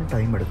വരുള്ളൂ. അതിന്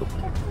ടൈം എടുക്കും,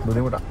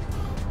 ബുദ്ധിമുട്ടാണ്.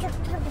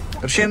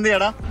 ഋഷി എന്ത്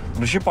ചെയ്യടാ?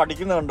 ഋഷി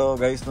പഠിക്കുന്നുണ്ടോ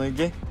ഗൈസ്?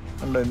 നോക്കിയേ,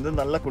 ഉണ്ടോ എന്ത്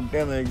നല്ല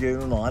കുട്ടിയാന്ന്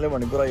നോക്കിയത്. 4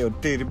 മണിക്കൂറായി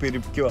ഒറ്റ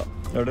ഇരിക്കുക.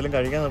 എവിടെയെങ്കിലും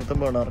കഴിക്കാൻ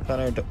നിർത്തുമ്പോൾ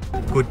ഇറക്കാനായിട്ട്.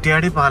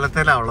 കുറ്റ്യാടി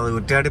പാലത്തിലാണ് ഉള്ളത്.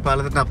 കുറ്റ്യാടി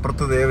പാലത്തിന്റെ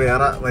അപ്പുറത്ത്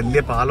വേറെ വലിയ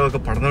പാലമൊക്കെ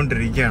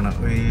പടന്നുകൊണ്ടിരിക്കുകയാണ്.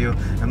 അയ്യോ,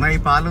 എന്നാൽ ഈ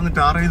പാലം ഒന്ന്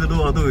ടാർ ചെയ്തിടും,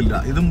 അതുമില്ല.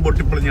 ഇതും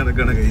പൊട്ടിപ്പൊളിഞ്ഞ്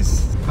കിടക്കുകയാണ് ഗൈസ്.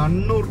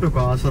 കണ്ണൂർ ടു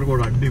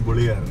കാസർഗോഡ്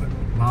അടിപൊളിയായിരുന്നു.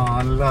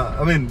 നല്ല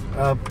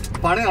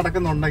പണി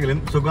നടക്കുന്നുണ്ടെങ്കിലും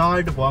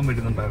സുഖമായിട്ട് പോകാൻ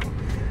പറ്റുന്നുണ്ടായിരുന്നു.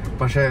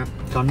 പക്ഷേ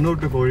കണ്ണൂർ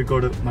ടു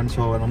കോഴിക്കോട്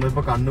മനസ്സിലാവുക.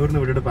 നമ്മളിപ്പോൾ കണ്ണൂരിൽ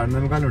നിന്ന് വിട്ടിട്ട്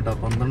 12:45 വിട്ടാ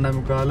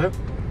 12:45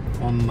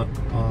 1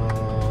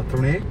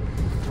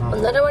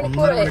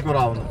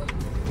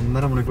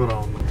 1.5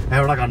 മണിക്കൂറാവുന്നു.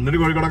 എവിടെ കണ്ണൂർ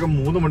കോഴിക്കോടൊക്കെ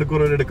 3 മണിക്കൂർ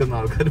വരെ എടുക്കുന്ന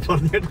ആൾക്കാർ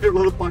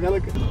പറഞ്ഞിട്ടുള്ളത്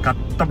പകലൊക്കെ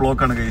കട്ട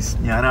ബ്ലോക്കാണ് ഗൈസ്.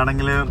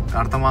 ഞാനാണെങ്കിൽ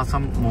അടുത്ത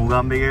മാസം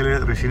മൂകാംബികയിൽ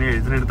ഋഷിനെ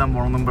എഴുത്തിനെടുത്താൻ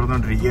പോകണമെന്നും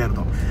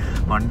പറഞ്ഞുകൊണ്ടിരിക്കുകയായിരുന്നു.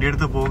 വണ്ടി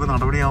എടുത്ത് പോകുന്ന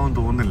നടപടിയാവും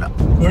തോന്നുന്നില്ല.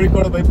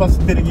 കോഴിക്കോട് ബൈപ്പാസ്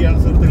തിരികെയാണ്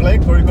സുഹൃത്തുക്കളെ.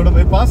 കോഴിക്കോട്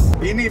ബൈപ്പാസ്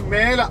ഇനി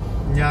മേല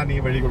ഞാൻ ഈ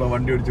വഴി കൂടെ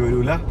വണ്ടി ഓടിച്ച്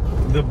വരൂല.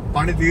 ഇത്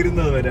പണി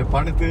തീരുന്നത് വരെ.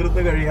 പണി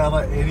തീർന്നു കഴിയാതെ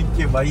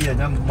എനിക്ക് വയ്യ,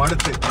 ഞാൻ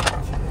മടുത്ത്.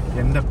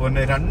 എന്റെ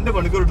പൊന്നെ 2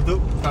 മണിക്കൂർ എടുത്തു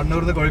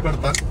കണ്ണൂരിൽ നിന്ന് കോഴിക്കോട്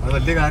എത്താൻ. അത്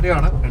വലിയ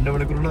കാര്യമാണ്. 2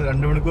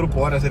 മണിക്കൂർ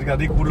പോരാ, ശരിക്കും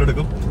അതിൽ കൂടുതൽ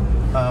എടുക്കും.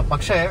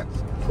 പക്ഷേ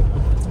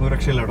ഒരു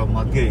രക്ഷയില്ല കേട്ടോ,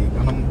 മതിയായി.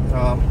 കാരണം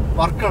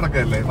വർക്ക്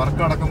നടക്കല്ലേ.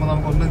 വർക്ക് നടക്കുമ്പോൾ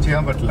നമുക്കൊന്നും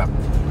ചെയ്യാൻ പറ്റില്ല.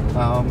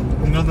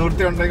 നിങ്ങൾ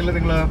നിവൃത്തി ഉണ്ടെങ്കിൽ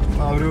നിങ്ങൾ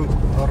ഒരു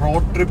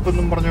റോഡ് ട്രിപ്പ്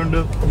എന്നും പറഞ്ഞുകൊണ്ട്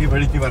ഈ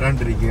വഴിക്ക്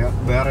വരാണ്ടിരിക്കുക.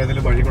 വേറെ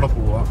ഏതെങ്കിലും വഴി കൂടെ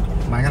പോവുക.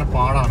 ഭയങ്കര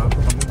പാടാണ്,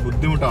 നമുക്ക്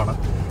ബുദ്ധിമുട്ടാണ്.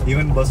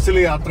 ഈവൻ ബസ്സിൽ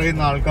യാത്ര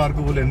ചെയ്യുന്ന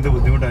ആൾക്കാർക്ക് പോലും എന്ത്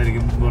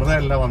ബുദ്ധിമുട്ടായിരിക്കും. വെറുതെ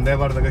അല്ല വന്ദേ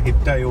ഭാരതൊക്കെ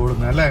ഹിറ്റായി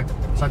ഓടുന്നത് അല്ലേ,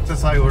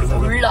 സക്സസ് ആയി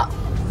ഓടുന്നത്.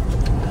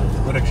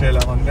 ഒരു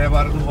രക്ഷയില്ല. വന്ദേ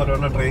ഭാരത്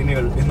പോലെയുള്ള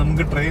ട്രെയിനുകൾ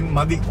നമുക്ക് ട്രെയിൻ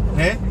മതി.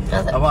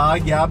 അപ്പൊ ആ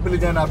ഗ്യാപ്പിൽ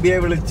ഞാൻ അബിയെ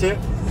വിളിച്ച്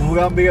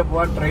മൂകാംബിക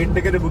പോവാൻ ട്രെയിൻ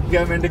ടിക്കറ്റ് ബുക്ക്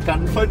ചെയ്യാൻ വേണ്ടി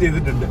കൺഫേം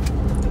ചെയ്തിട്ടുണ്ട്.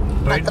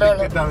 ട്രെയിൻ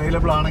ടിക്കറ്റ്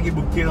അവൈലബിൾ ആണെങ്കിൽ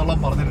ബുക്ക് ചെയ്തോളാം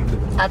പറഞ്ഞിട്ടുണ്ട്.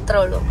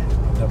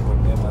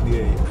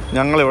 മതിയായി.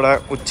 ഞങ്ങളിവിടെ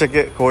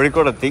ഉച്ചയ്ക്ക്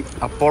കോഴിക്കോട് എത്തി.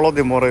 അപ്പോളോ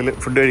ദിമോറയിൽ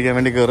ഫുഡ് കഴിക്കാൻ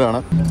വേണ്ടി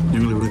കയറുകയാണ്.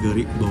 ഞങ്ങളിവിടെ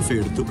കയറി ബഫേ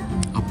എടുത്തു.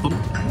 അപ്പം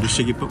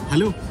ഋഷിക്ക് ഇപ്പം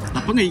ഹലോ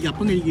അപ്പം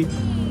കഴിക്കും.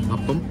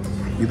 അപ്പം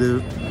ഇത്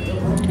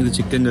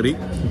ചിക്കൻ കറി,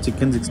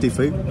 ചിക്കൻ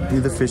 65,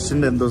 ഇത്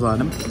ഫിഷിൻ്റെ എന്തോ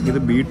സാധനം, ഇത്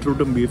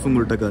ബീട്രൂട്ടും ബീഫും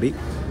കൂട്ട കറി.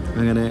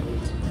 അങ്ങനെ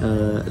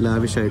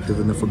ലാവിഷായിട്ട്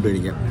ഇതിന് ഫുഡ്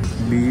കഴിക്കാം.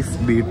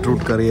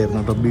 ബീട്രൂട്ട് കറി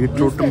ആയിരുന്നു കേട്ടോ.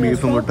 ബീട്രൂട്ടും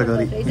ബീഫും കൂട്ട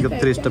കറി എനിക്ക്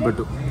ഒത്തിരി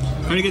ഇഷ്ടപ്പെട്ടു.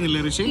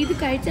 കഴിക്കുന്നില്ലേ ഋഷി? ഇത്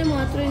കഴിച്ചാൽ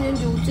മാത്രമേ ഞാൻ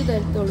ജ്യൂസ്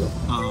തരത്തുള്ളൂ.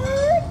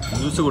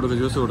 ജ്യൂസ്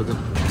കൊടുക്കും.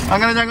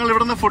 അങ്ങനെ ഞങ്ങൾ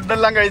ഇവിടുന്ന്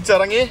ഫുഡെല്ലാം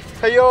കഴിച്ചിറങ്ങി.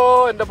 അയ്യോ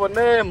എന്റെ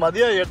പൊന്നെ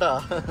മതിയായി കേട്ടാ.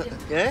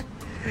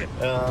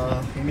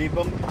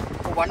 ഇനിയിപ്പം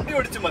വണ്ടി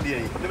ഓടിച്ച്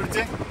മതിയായി. ഇത്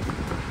പിടിച്ചേ.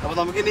 അപ്പൊ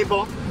നമുക്കിനിയിപ്പോ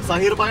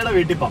സഹീർ ഭായിയുടെ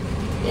വീട്ടിൽ പോവാം.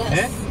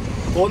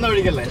 പോകുന്ന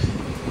വഴിക്കല്ലേ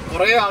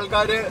കുറെ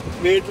ആൾക്കാര്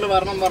വീട്ടിൽ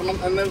വരണം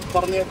എന്ന്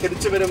പറഞ്ഞ്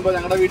തിരിച്ചു വരുമ്പോ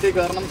ഞങ്ങളുടെ വീട്ടിൽ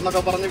കയറണം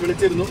എന്നൊക്കെ പറഞ്ഞ്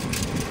വിളിച്ചിരുന്നു.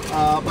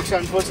 പക്ഷെ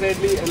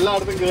അൺഫോർച്ചുനേറ്റ്ലി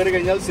എല്ലായിടത്തും കയറി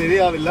കഴിഞ്ഞാൽ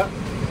ശരിയാവില്ല.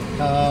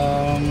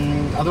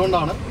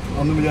 അതുകൊണ്ടാണ്,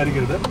 ഒന്നും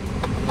വിചാരിക്കരുത്.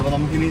 അപ്പൊ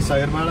നമുക്കിനി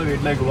സഹീർ ഭായിയുടെ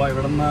വീട്ടിലേക്ക് പോവാം.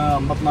 ഇവിടെ നിന്ന്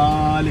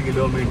 54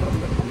 കിലോമീറ്റർ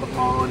ഉണ്ട്.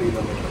 54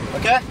 കിലോമീറ്റർ.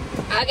 ഓക്കെ.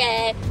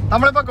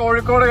 നമ്മളിപ്പോ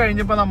കോഴിക്കോട്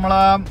കഴിഞ്ഞപ്പോ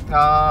നമ്മള്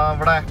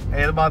ഇവിടെ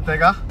ഏത്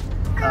ഭാഗത്തേക്കാ?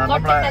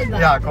 നമ്മുടെ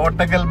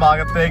കോട്ടക്കൽ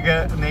ഭാഗത്തേക്ക്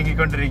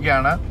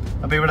നീങ്ങിക്കൊണ്ടിരിക്കുകയാണ്.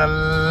 അപ്പൊ ഇവിടെ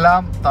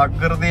എല്ലാം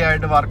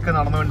തകൃതിയായിട്ട് വർക്ക്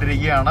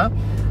നടന്നുകൊണ്ടിരിക്കുകയാണ്.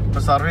 ഇപ്പൊ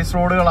സർവീസ്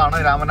റോഡുകളാണ്.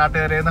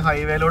 രാമനാട്ടുകരയിൽ നിന്ന്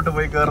ഹൈവേയിലോട്ട്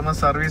പോയി കയറുന്ന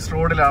സർവീസ്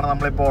റോഡിലാണ്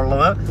നമ്മളിപ്പോ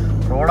ഉള്ളത്.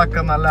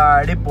 റോഡൊക്കെ നല്ല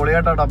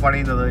അടിപൊളിയായിട്ടാണ്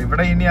പണിയുന്നത്.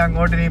 ഇവിടെ ഇനി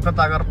അങ്ങോട്ട് ഇനിയിപ്പോ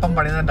തകർപ്പം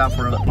പണിയുന്നുണ്ട്.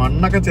 ഫുള്ള്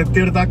മണ്ണൊക്കെ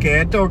ചെത്തിയെടുത്ത് ആ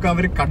കയറ്റമൊക്കെ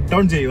അവര് കട്ട്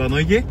ഡൗൺ ചെയ്യുക.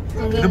 നോക്കി,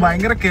 ഇത്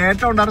ഭയങ്കര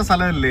കയറ്റം ഉണ്ടായിരുന്ന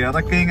സ്ഥലമല്ലേ,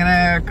 അതൊക്കെ ഇങ്ങനെ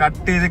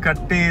കട്ട്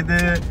ചെയ്ത്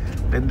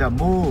എന്റെ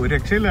അമ്മോ ഒരു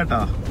രക്ഷയില്ല കേട്ടാ.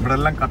 ഇവിടെ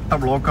എല്ലാം കട്ട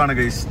ബ്ലോക്കാണ്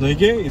ഗൈസ്.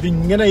 നോക്കിയേ, ഇത്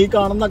ഇങ്ങനെ ഈ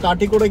കാണുന്ന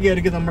കാട്ടിക്കൂടൊക്കെ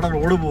ആയിരിക്കും നമ്മുടെ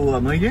റോഡ് പോവുക.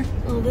 നോക്കിയേ,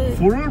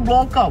 ഫുൾ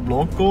ബ്ലോക്കാ,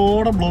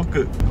 ബ്ലോക്കോടെ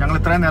ബ്ലോക്ക്. ഞങ്ങൾ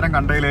ഇത്രയും നേരം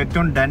കണ്ടതിൽ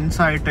ഏറ്റവും ഡെൻസ്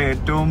ആയിട്ട്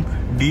ഏറ്റവും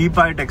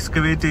ഡീപ്പായിട്ട്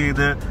എക്സ്കവേറ്റ്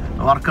ചെയ്ത്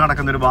വർക്ക്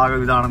നടക്കുന്ന ഒരു ഭാഗം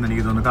ഇതാണെന്ന്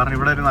എനിക്ക് തോന്നുന്നു. കാരണം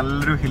ഇവിടെ ഒരു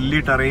നല്ലൊരു ഹില്ലി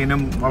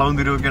ടെറൈനും വളവും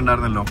തിരുവൊക്കെ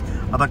ഉണ്ടായിരുന്നല്ലോ,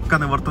 അതൊക്കെ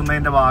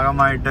നിവർത്തുന്നതിന്റെ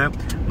ഭാഗമായിട്ട്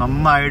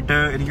നന്നായിട്ട്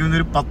എനിക്ക്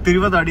തോന്നുന്നു ഒരു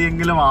 10-20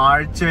 അടിയെങ്കിലും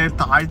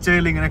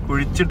താഴ്ചയിൽ ഇങ്ങനെ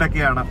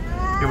കുഴിച്ചിട്ടൊക്കെയാണ്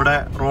ഇവിടെ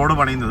റോഡ്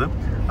പണിയുന്നത്.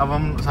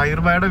 അപ്പം സഹീർ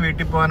ഭായിയുടെ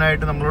വീട്ടിൽ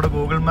പോകാനായിട്ട് നമ്മളോട്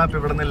ഗൂഗിൾ മാപ്പ്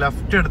ഇവിടെ നിന്ന്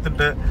ലെഫ്റ്റ്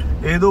എടുത്തിട്ട്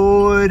ഏതോ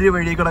ഒരു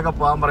വഴി കൂടെ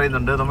പോകാൻ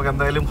പറയുന്നുണ്ട്. നമുക്ക്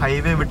എന്തായാലും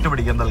ഹൈവേ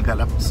വിട്ടുപിടിക്കാം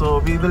തൽക്കാലം. So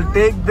we will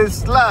take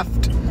this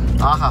left.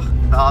 ആഹാ,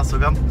 ആ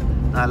സുഖം,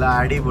 നല്ല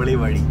അടിപൊളി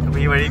വഴി. അപ്പൊ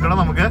ഈ വഴി കൂടെ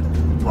നമുക്ക്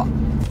പോവാം.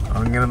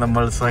 അങ്ങനെ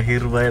നമ്മൾ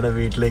സഹീർ ഭായിയുടെ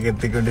വീട്ടിലേക്ക്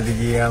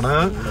എത്തിക്കൊണ്ടിരിക്കുകയാണ്.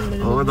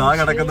 ഓ ദാ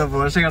കിടക്കുന്നു,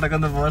 പോഷ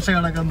കിടക്കുന്നു.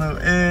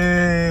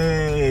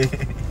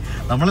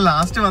 നമ്മള്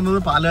ലാസ്റ്റ് വന്നത്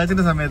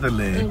പാലാച്ചിന്റെ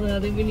സമയത്തല്ലേ?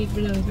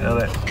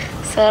 അതെ.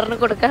 സാറിന്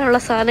കൊടുക്കാനുള്ള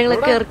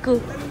സാധനങ്ങളൊക്കെ എടുക്കൂ.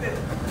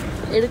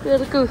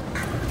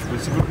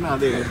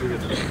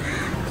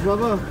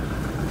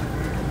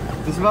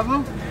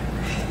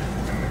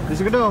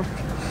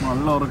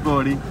 നല്ല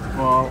ഉറക്കോടി.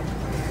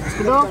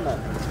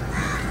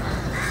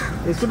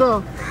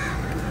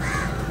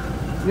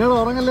 നിങ്ങൾ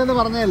ഉറങ്ങല്ലേന്ന്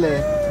പറഞ്ഞല്ലേ?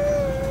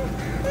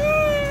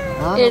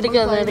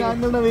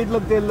 ചൈനാങ്ങളുടെ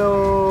വീട്ടിലെത്തിയല്ലോ.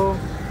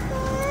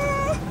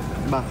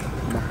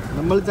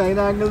 നമ്മൾ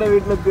ചൈനാങ്ങളുടെ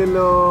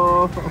വീട്ടിലെത്തിയല്ലോ.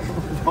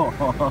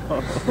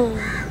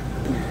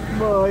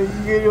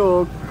 ഭയങ്കര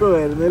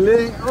ഒക്കമായിരുന്നല്ലേ.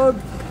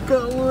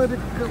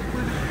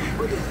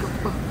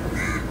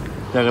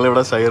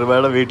 ഞങ്ങളിവിടെ സഹീർ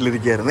ഭായിയുടെ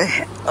വീട്ടിലിരിക്കുകയായിരുന്നേ.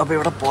 അപ്പോൾ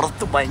ഇവിടെ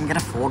പുറത്ത് ഭയങ്കര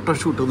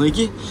ഫോട്ടോഷൂട്ട്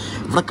നോക്കി.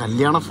 ഇവിടെ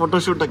കല്യാണ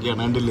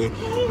ഫോട്ടോഷൂട്ടൊക്കെയാണ് കണ്ടില്ലേ.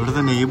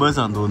 ഇവിടുത്തെ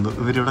നെയ്ബേഴ്സാണെന്ന് തോന്നുന്നു.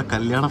 ഇവരിവിടെ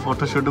കല്യാണ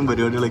ഫോട്ടോഷൂട്ടും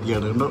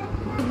പരിപാടികളൊക്കെയാണ് കണ്ടോ.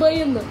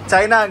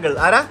 ചൈന അങ്കിൾ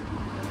ആരാ?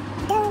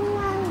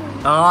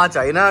 ആ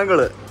ചൈന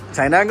അങ്കിള്.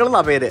 ചൈന അങ്കിൾ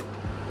എന്നാ പേര്.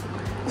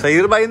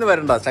 സഹീർ ഭായി എന്ന്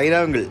വരണ്ട, ചൈന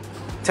അങ്കിൾ.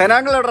 ചൈന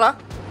അങ്കിൾ എവിടാ?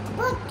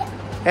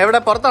 എവിടെ?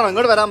 പുറത്താണോ?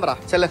 ഇങ്ങോട്ട് വരാൻ പറ.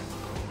 ചെല്,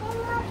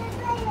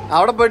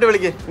 അവിടെ പോയിട്ട്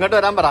വിളിക്ക്. ഇങ്ങോട്ട്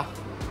വരാൻ പറ.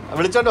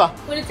 വിളിച്ചോണ്ട് വാ.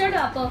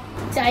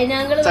 ചൈന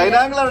അങ്കിൾ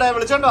എവിടെ?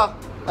 വിളിച്ചോണ്ട് വാ,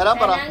 വരാൻ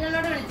പറ.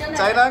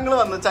 ചൈന അങ്കിൾ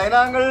വന്നു. ചൈന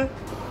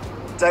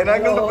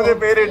അങ്കിളിന്റെ പുതിയ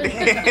പേര് കിട്ടി.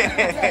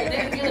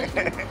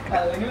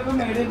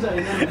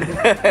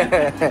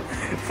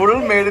 Full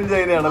made in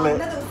ചൈനയാണല്ലേ.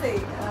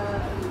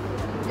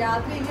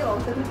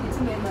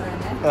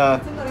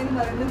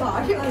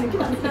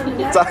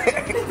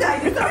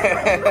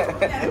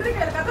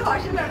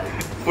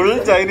 Full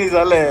Chinese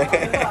അല്ലേ?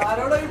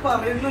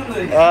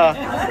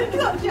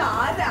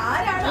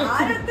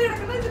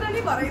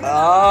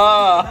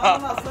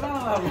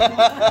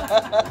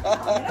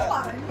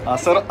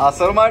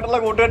 അസറുമായിട്ടുള്ള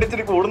കൂട്ടുകാർ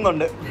ഇച്ചിരി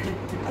കൂടുന്നുണ്ട്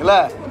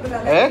അല്ലേ?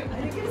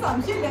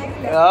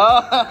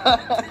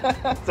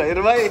 സഹീർ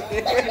ഭായി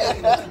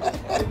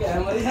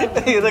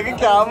ഇതൊക്കെ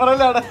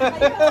ക്യാമറയിലാണ്.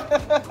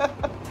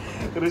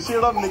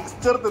 ഋഷിയുടെ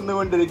മിക്സ്ചർ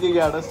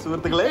തിന്നുകൊണ്ടിരിക്കുകയാണ്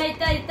സുഹൃത്തുക്കളെ.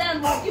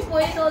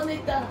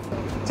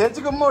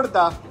 ചേച്ചിക്ക് ഉമ്മ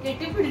കൊടുത്താ?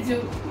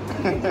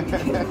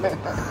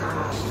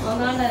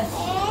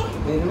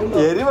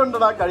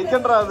 എരിവുണ്ടടാ,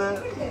 കഴിക്കണ്ടാ അത്.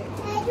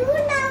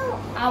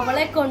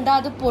 അവളെ കൊണ്ട്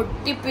അത്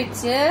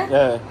പൊട്ടിപ്പിച്ച്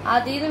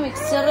അതിന്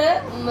മിക്സർ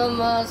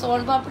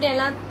സോൺ പാപ്പടി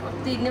എല്ലാം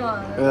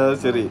തിന്നുവാണ്.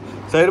 ശരി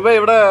സഹീർ ഭായി,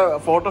 ഇവിടെ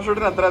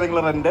ഫോട്ടോഷൂട്ടിന് എത്ര നിങ്ങൾ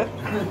റെന്റ്?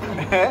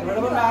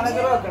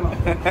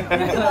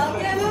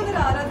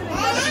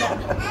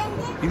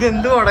 ഇത്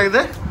എന്തുവാടാ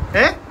ഇത്?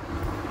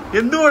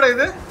 എന്തുവാടാ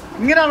ഇത്?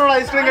 ഇങ്ങനെയാണോ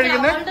ഐസ്ക്രീം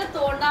കഴിക്കുന്നത്?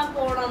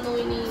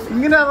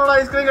 ഇങ്ങനെയാണോ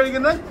ഐസ്ക്രീം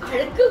കഴിക്കുന്നത്?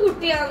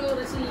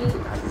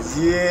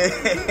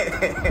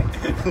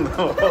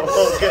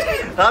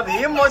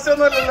 നീയും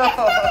മോശമൊന്നുമല്ലല്ലോ.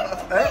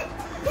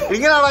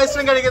 ഇങ്ങനെയാണോ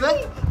ഐസ്ക്രീം കഴിക്കുന്നത്?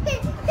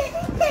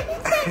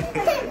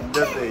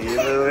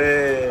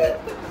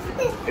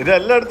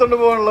 ഇതെല്ലാം എടുത്തോണ്ട്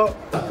പോവാണല്ലോ.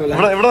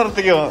 ഇവിടെ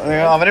നിർത്തിക്കോ,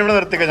 അവനെ ഇവിടെ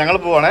നിർത്തിക്കോ. ഞങ്ങൾ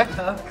പോവാണേ.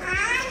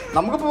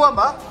 നമുക്ക് പോവാം.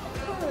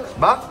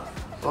 ബാ.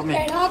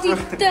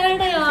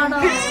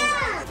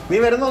 നീ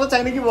വരുന്നോ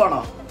ചൈനക്ക്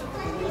പോവാണോ?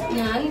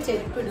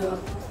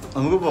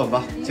 നമുക്ക് പോവാം. ബാ,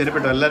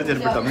 ചെരുപ്പിട്ടോ. എല്ലാരും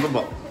ചെരുപ്പിട്ടോ. നമുക്ക്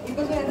പോവാം.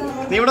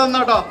 നീ ഇവിടെ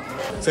വന്നോട്ടോ.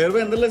 സഹീർ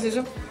ഭായി എന്തെല്ലാം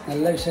വിശേഷം?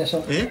 നല്ല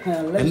വിശേഷം.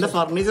 എന്റെ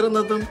ഫർണിച്ചർ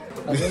എന്നെത്തും?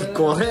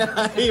 കൊറേ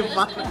ആയി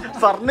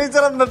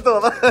ഫർണിച്ചർ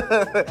എന്നെത്തും.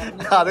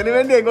 അതിനു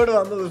വേണ്ടി എങ്ങോട്ട്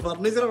വന്നത്?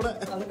 ഫർണിച്ചർ ഇവിടെ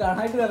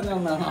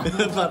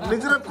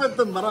ഫർണിച്ചർ എപ്പോ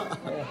എത്തും പറ?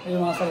 ഈ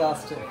മാസം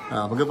ലാസ്റ്റ്.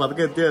 നമുക്ക്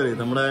പതുക്കെ എത്തിയാൽ മതി.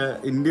 നമ്മുടെ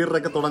ഇന്റീരിയർ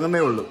ഒക്കെ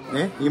തുടങ്ങുന്നേ ഉള്ളൂ.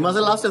 ഈ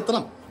മാസം ലാസ്റ്റ്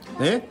എത്തണം.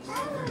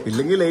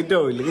 ഇല്ലെങ്കിൽ ലേറ്റ്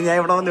ആവും. ഇല്ലെങ്കിൽ ഞാൻ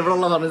ഇവിടെ വന്ന് ഇവിടെ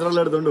ഉള്ള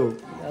ഫർണിച്ചറെല്ലാം എടുത്തോണ്ട് പോകും.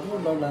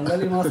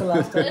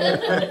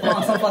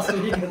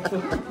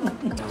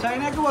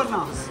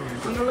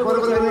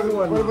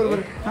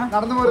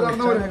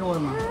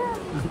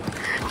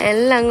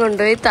 എല്ലാം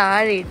കൊണ്ടുപോയി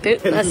താഴെയിട്ട്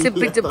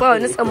നശിപ്പിച്ചപ്പോ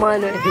അവന്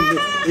സമാനമായി.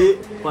 ഈ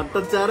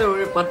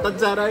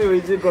പട്ടച്ചാരായി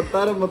ഒഴിച്ച്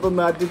കൊട്ടാരം മൊത്തം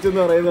നാറ്റിച്ചു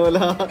എന്ന് പറയുന്ന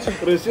പോലെ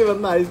ഋഷി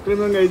വന്ന്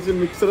ഐസ്ക്രീമും കഴിച്ചു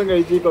മിക്സറും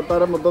കഴിച്ച് ഈ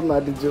കൊട്ടാരം മൊത്തം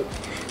നാറ്റിച്ചു.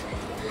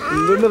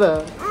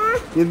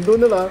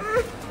 എന്തുന്നതാ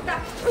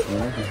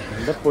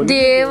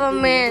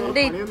ദൈവമേ,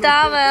 എന്റെ ഇത്താ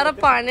വേറെ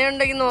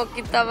പണിയുണ്ടെങ്കിൽ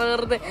നോക്കിത്താ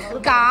വെറുതെ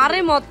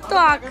കാറി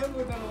മൊത്തം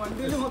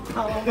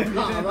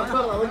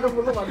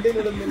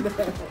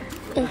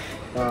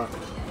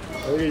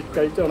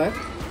കഴിച്ചോണേ.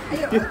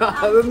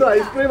 അതെന്തോ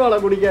ഐസ്ക്രീം ആണോ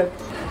കുടിക്കാൻ?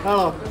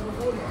 ആണോ?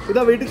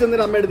 ഇതാ വീട്ടിൽ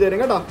ചെന്നിട്ട് അമ്മ എടുത്ത് തരും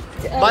കേട്ടോ.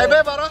 ബൈ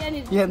ബൈ പറ.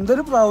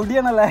 എന്തൊരു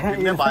പ്രൗഢിയാണല്ലേ.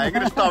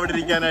 ഭയങ്കര ഇഷ്ടം അവിടെ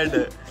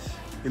ഇരിക്കാനായിട്ട്.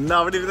 ഇന്ന്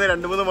അവിടെ ഇരുന്ന്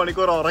 2-3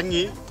 മണിക്കൂർ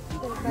ഉറങ്ങി.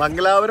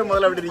 മംഗലാപുരം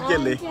മുതൽ അവിടെ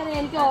ഇരിക്കല്ലേ.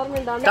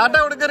 ടാറ്റ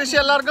കൊടുക്ക ഋഷി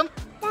എല്ലാവർക്കും.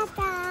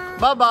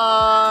 Bye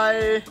bye.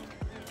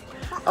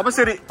 അപ്പൊ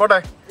ശരി, പോട്ടെ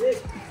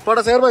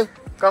സഹീർ ഭായി,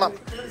 കാണാം.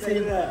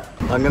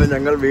 അങ്ങനെ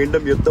ഞങ്ങൾ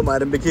വീണ്ടും യുദ്ധം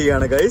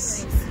ആരംഭിക്കുകയാണ് ഗൈസ്.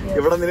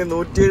 ഇവിടെ നിന്ന്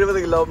 170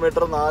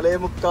 കിലോമീറ്റർ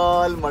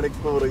 4.25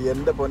 മണിക്കൂർ.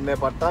 എന്റെ പൊന്നെ,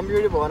 പട്ടാമ്പി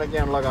വഴി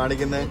പോകാനൊക്കെയാണല്ലോ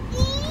കാണിക്കുന്നത്.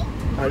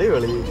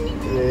 അടിപൊളി,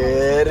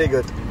 വെരി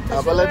ഗുഡ്.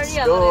 അപ്പൊ ലെറ്റ്സ്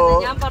ഗോ.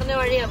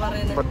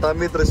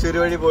 പട്ടാമ്പി തൃശ്ശൂർ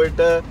വഴി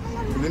പോയിട്ട്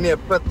ഇതിന്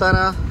എപ്പോ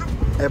എത്താനാ?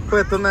 എപ്പോ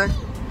എത്തുന്നേ?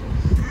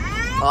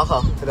 ആഹാ,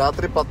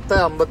 രാത്രി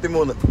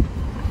 10:53,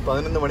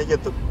 11 മണിക്ക്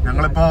എത്തും.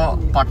 ഞങ്ങളിപ്പോ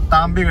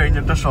പട്ടാമ്പി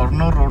കഴിഞ്ഞിട്ട്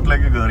ഷൊർണൂർ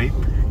റൂട്ടിലേക്ക് കയറി.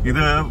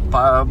 ഇത്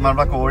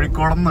നമ്മുടെ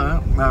കോഴിക്കോടുന്ന്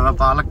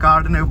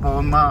പാലക്കാടിന്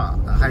പോകുന്ന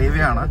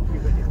ഹൈവേ ആണ്.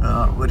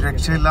 ഒരു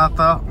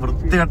രക്ഷയില്ലാത്ത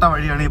വൃത്തികെട്ട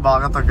വഴിയാണ് ഈ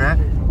ഭാഗത്തൊക്കെ.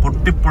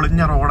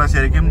 പൊട്ടിപ്പൊളിഞ്ഞ റോഡ്.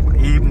 ശരിക്കും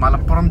ഈ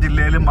മലപ്പുറം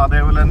ജില്ലയിലും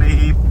അതേപോലെ തന്നെ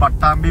ഈ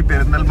പട്ടാമ്പി,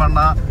 പെരിന്തൽമണ്ണ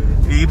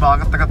ഈ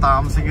ഭാഗത്തൊക്കെ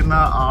താമസിക്കുന്ന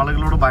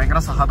ആളുകളോട് ഭയങ്കര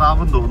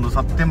സഹതാപം തോന്നുന്നു.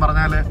 സത്യം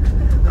പറഞ്ഞാല്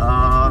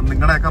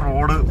നിങ്ങളുടെയൊക്കെ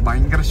റോഡ്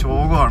ഭയങ്കര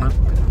ശോകമാണ്.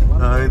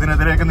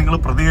 ഇതിനെതിരെയൊക്കെ നിങ്ങൾ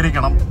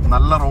പ്രതികരിക്കണം.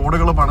 നല്ല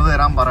റോഡുകൾ പണിത്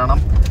തരാൻ പറയണം.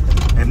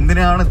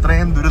 എന്തിനാണ്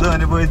ഇത്രയും ദുരിതം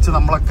അനുഭവിച്ച്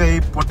നമ്മളൊക്കെ ഈ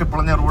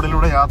പൊട്ടിപ്പൊളഞ്ഞ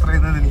റോഡിലൂടെ യാത്ര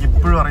ചെയ്യുന്നത് എനിക്ക്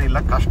ഇപ്പോഴും അറിയില്ല.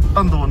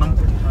 കഷ്ടം തോന്നും.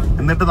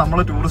 എന്നിട്ട് നമ്മൾ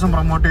ടൂറിസം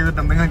പ്രൊമോട്ട്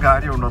ചെയ്തിട്ട് എന്തെങ്കിലും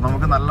കാര്യമുണ്ടോ?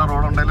 നമുക്ക് നല്ല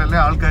റോഡ് ഉണ്ടെങ്കിലല്ലേ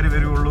ആൾക്കാർ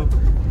വരുള്ളൂ.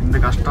 എന്ത്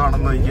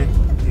കഷ്ടമാണെന്ന് നോക്കിയേ.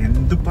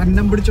 എന്ത്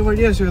പന്നം പിടിച്ച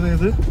വഴിയാ ശ്വേത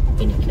ഇത്.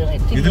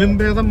 ഇതിലും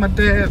ഭേദം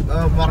മറ്റേ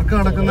വർക്ക്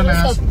നടക്കുന്ന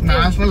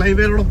നാഷണൽ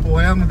ഹൈവേയിലൂടെ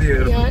പോയാൽ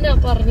മതിയായിരുന്നു.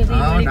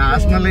 ആ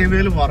നാഷണൽ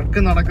ഹൈവേയിൽ വർക്ക്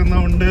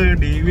നടക്കുന്നതുകൊണ്ട്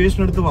ഡീവിയേഷൻ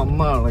എടുത്ത്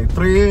വന്നതാണ്.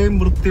 ഇത്രയും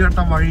വൃത്തികെട്ട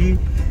വഴി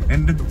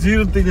എന്റെ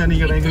ജീവിതത്തിൽ ഞാൻ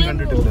ഈയിടെ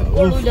കണ്ടിട്ടില്ല.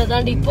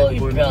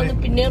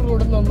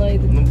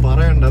 ഒന്നും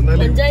പറയണ്ട.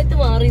 എന്തായാലും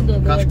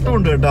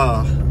കഷ്ടമുണ്ട് കേട്ടാ.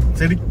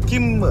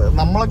 ശരിക്കും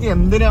നമ്മളൊക്കെ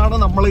എന്തിനാണ്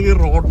നമ്മൾ ഈ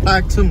റോഡ്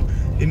ടാക്സും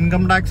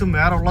ഇൻകം ടാക്സും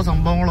വേറെ ഉള്ള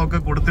സംഭവങ്ങളൊക്കെ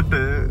കൊടുത്തിട്ട്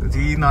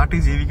ഈ നാട്ടിൽ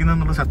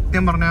ജീവിക്കുന്നതെന്നുള്ള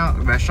സത്യം പറഞ്ഞാൽ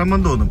വിഷമം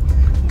തോന്നും.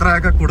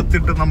 ഇത്രയൊക്കെ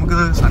കൊടുത്തിട്ട് നമുക്ക്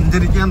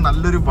സഞ്ചരിക്കാൻ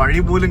നല്ലൊരു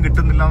വഴി പോലും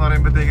കിട്ടുന്നില്ല എന്ന്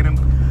പറയുമ്പോഴത്തേക്കിനും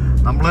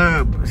നമ്മള്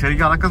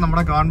ശരിക്കും അതൊക്കെ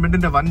നമ്മുടെ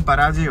ഗവൺമെന്റിന്റെ വൻ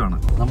പരാജയമാണ്.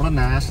 നമ്മുടെ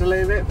നാഷണൽ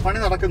ഹൈവേ പണി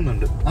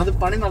നടക്കുന്നുണ്ട്. അത്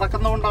പണി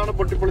നടക്കുന്നതുകൊണ്ടാണ്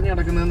പൊട്ടിപ്പൊളിഞ്ഞ്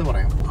കിടക്കുന്നതെന്ന്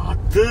പറയാം.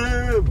 അത്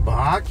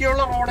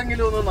ബാക്കിയുള്ള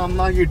റോഡെങ്കിലും ഒന്ന്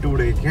നന്നാക്കി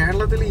ഇട്ടുകൂടെ?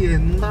 കേരളത്തിൽ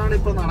എന്താണ്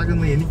ഇപ്പൊ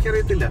നടക്കുന്നത്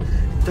എനിക്കറിയത്തില്ല.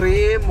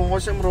 ഇത്രയും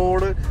മോശം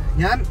റോഡ്.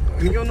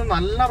 എനിക്കൊന്ന്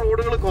നല്ല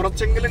റോഡുകൾ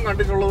കുറച്ചെങ്കിലും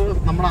കണ്ടിട്ടുള്ളത്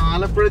നമ്മുടെ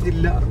ആലപ്പുഴ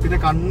ജില്ല, പിന്നെ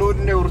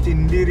കണ്ണൂരിന്റെ കുറച്ച്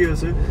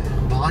ഇന്റീരിയേഴ്സ്,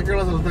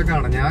 ബാക്കിയുള്ള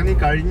സ്ഥലത്തൊക്കെയാണ്. ഞാൻ ഈ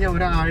കഴിഞ്ഞ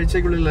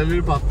ഒരാഴ്ചക്കുള്ളിൽ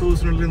അല്ലെങ്കിൽ 10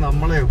 ദിവസത്തിനുള്ളിൽ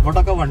നമ്മൾ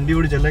എവിടൊക്കെ വണ്ടി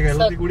ഓടിച്ചല്ലേ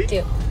കേരളത്തിൽ കൂടി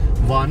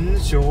വൻ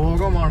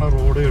ശോകമാണ്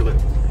റോഡുകള്.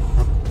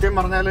 സത്യം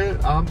പറഞ്ഞാല്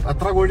ആ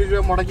എത്ര കോടി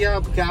രൂപ മുടക്കിയ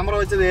ക്യാമറ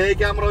വെച്ചത്, AI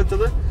ക്യാമറ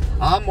വെച്ചത്,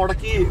 ആ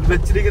മുടക്കി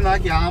വെച്ചിരിക്കുന്ന ആ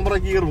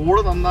ക്യാമറയ്ക്ക് ഈ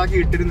റോഡ് നന്നാക്കി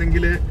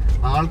ഇട്ടിരുന്നെങ്കിൽ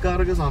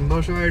ആൾക്കാർക്ക്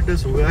സന്തോഷമായിട്ട്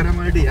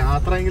സുഖകരമായിട്ട്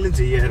യാത്രയെങ്കിലും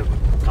ചെയ്യായിരുന്നു.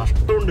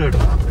 കഷ്ടമുണ്ട്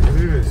കേട്ടോ.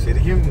 ഇത്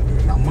ശരിക്കും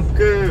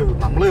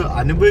നമ്മള്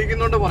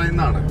അനുഭവിക്കുന്നോണ്ട്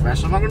പറയുന്നതാണ്,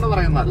 വിഷമം കൊണ്ട്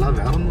പറയുന്നതല്ല,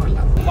 വേറൊന്നുമല്ല.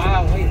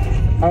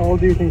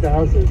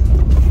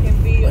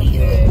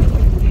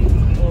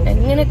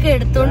 എങ്ങനെയൊക്കെ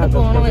എടുത്തോണ്ട്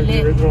പോണമല്ലേ.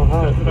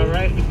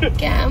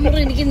 ക്യാമറ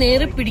എനിക്ക്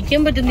നേരെ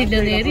പിടിക്കാൻ പറ്റുന്നില്ല,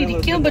 നേരെ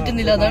ഇരിക്കാൻ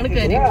പറ്റുന്നില്ല, അതാണ്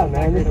കാര്യം.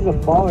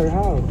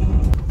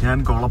 ഞാൻ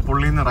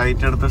കൊളപ്പുള്ളിന്ന്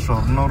റൈറ്റ് എടുത്ത്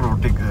ഷൊർണൂർ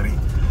റൂട്ടിൽ കയറി.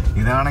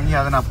 ഇതാണെങ്കിൽ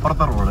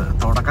അതിനപ്പുറത്തെ റോഡ്.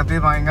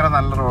 തുടക്കത്തിൽ ഭയങ്കര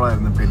നല്ല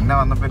റോഡായിരുന്നു, പിന്നെ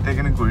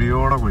വന്നപ്പോഴത്തേക്കിനും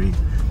കുഴിയോടെ കുഴി.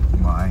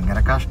 ഭയങ്കര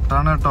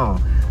കഷ്ടമാണ് കേട്ടോ.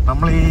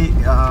 നമ്മൾ ഈ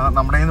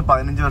നമ്മുടെ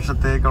 15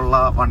 വർഷത്തേക്കുള്ള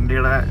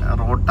വണ്ടിയുടെ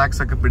റോഡ്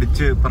ടാക്സ് ഒക്കെ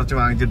പിടിച്ച് പറിച്ച്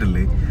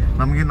വാങ്ങിച്ചിട്ടില്ലേ,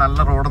 നമുക്ക് ഈ നല്ല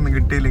റോഡൊന്നും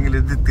കിട്ടിയില്ലെങ്കിൽ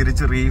ഇത്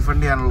തിരിച്ച്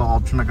റീഫണ്ട് ചെയ്യാനുള്ള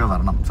ഓപ്ഷനൊക്കെ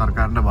വരണം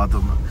സർക്കാരിന്റെ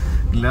ഭാഗത്തുനിന്ന്.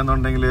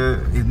 ഇല്ലാന്നുണ്ടെങ്കിൽ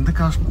എന്ത്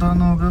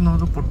കഷ്ടമാണ്.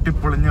 നമുക്ക്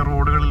പൊട്ടിപ്പൊളിഞ്ഞ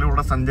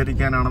റോഡുകളിലൂടെ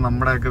സഞ്ചരിക്കാനാണ്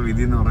നമ്മുടെയൊക്കെ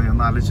വിധി എന്ന് പറയുന്നത്.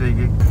 ഒന്ന്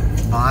ആലോചിച്ച്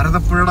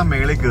ഭാരതപ്പുഴയുടെ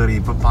മേളിൽ കയറി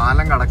ഇപ്പൊ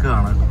പാലം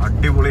കടക്കുകയാണ്.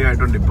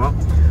 അടിപൊളിയായിട്ടുണ്ട്. ഇപ്പൊ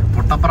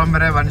പുട്ടപ്പുറം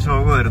വരെ വൻ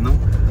ശോകമായിരുന്നു.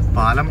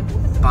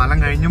 പാലം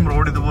കഴിഞ്ഞും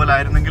റോഡ് ഇതുപോലെ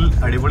ആയിരുന്നെങ്കിൽ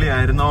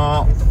അടിപൊളിയായിരുന്നോ.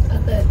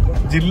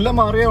 ജില്ല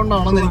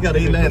മാറിയോണ്ടാണെന്ന്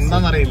എനിക്കറിയില്ല,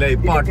 എന്താണെന്നറിയില്ല.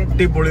 ഇപ്പൊ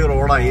അടിപൊളി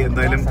റോഡായി.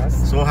 എന്തായാലും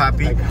സോ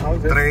ഹാപ്പി.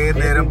 ഇത്രയും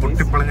നേരം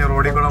പൊട്ടിപ്പൊളിഞ്ഞ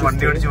റോഡിൽ കൂടെ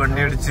വണ്ടി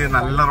അടിച്ച്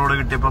നല്ല റോഡ്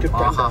കിട്ടിയപ്പോ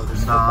ആഹാ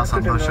എന്താ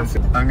സന്തോഷം.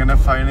 അങ്ങനെ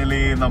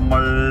ഫൈനലി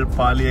നമ്മൾ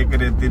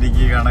പാലിയേക്കര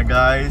എത്തിയിരിക്കുകയാണ്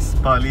ഗായ്സ്.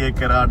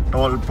 Paliyekkara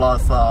toll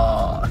Plaza.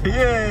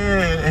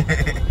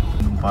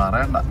 ഒന്നും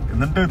പറയണ്ട.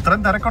 എന്നിട്ട്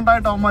ഇത്രയും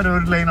തിരക്കുണ്ടായിട്ട് അവന്മാർ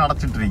ഒരു ലൈൻ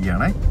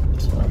അടച്ചിട്ടിരിക്കുകയാണേ.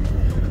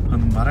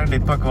 ഒന്നും പറയണ്ട.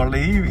 ഇപ്പൊ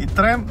ഈ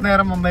ഇത്രയും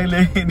നേരം വന്നതില്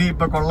ഇനി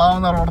ഇപ്പൊ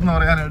കൊള്ളാവുന്ന റോഡെന്ന്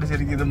പറയാനായിട്ട്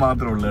ശരിക്കും ഇത്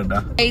മാത്രമേ ഉള്ളൂ കേട്ടാ.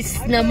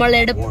 നമ്മൾ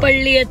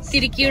എടപ്പള്ളി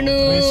എത്തിയിരിക്കണു.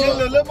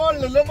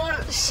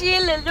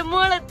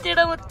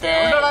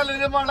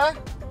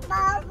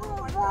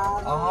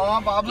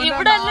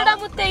 ഇവിടെ അല്ലടാ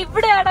മുത്തേ,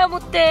 ഇവിടെയാടാ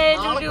മുത്തേ.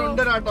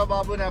 കൊണ്ടുവരാട്ടോ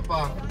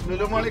ബാബുനപ്പാ.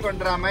 ലുലുമാളി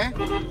കൊണ്ടുവരാമേ.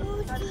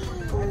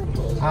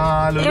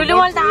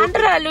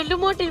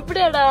 ലുലുമോട്ട്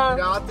ഇവിടെയാടാ.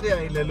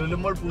 രാത്രിയായില്ല,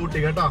 ലുലുമോൾ പൂട്ടി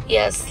കേട്ടോ.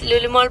 യെസ്,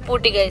 ലുലുമോൾ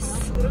പൂട്ടി ഗൈസ്.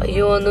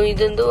 അയ്യോ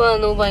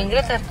ഇതെന്തുവാന്നു, ഭയങ്കര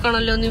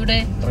തിരക്കാണല്ലോ ഇവിടെ.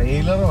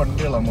 ട്രെയിലർ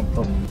വണ്ടികളാ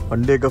മൊത്തം.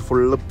 വണ്ടിയൊക്കെ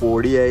ഫുള്ള്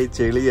പൊടിയായി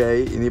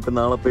ചെളിയായി. ഇനിയിപ്പോ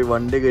നാളെ പോയി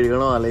വണ്ടി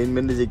കഴുകണോ,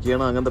 അലൈൻമെന്റ് ചെക്ക്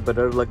ചെയ്യണോ, അങ്ങനത്തെ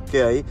പരിപാടികളൊക്കെ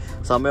ആയി.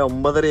 സമയം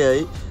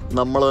 9:30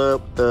 നമ്മള്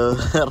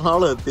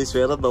എറണാകുളം എത്തി.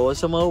 ശ്വേത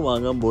ദോശമാവ്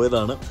വാങ്ങാൻ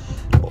പോയതാണ്.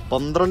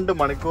 12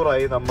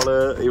 മണിക്കൂറായി നമ്മള്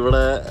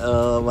ഇവിടെ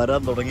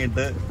വരാൻ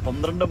തുടങ്ങിയിട്ട്.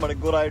 12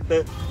 മണിക്കൂറായിട്ട്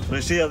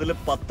ഋഷി അതിൽ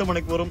 10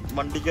 മണിക്കൂറും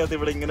വണ്ടിക്കകത്ത്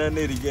ഇവിടെ ഇങ്ങനെ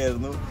തന്നെ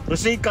ഇരിക്കുകയായിരുന്നു.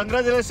 ഋഷി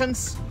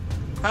കൺഗ്രാജുലേഷൻസ്,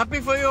 ഹാപ്പി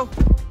ഫോർ യു.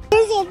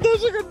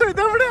 സന്തോഷം കിട്ടും.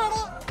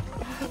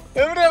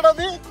 എവിടെയാണോ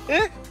നീ?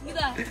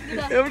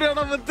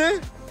 എവിടെയാണോ മുത്ത്?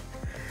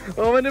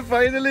 അവന്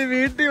ഫൈനലി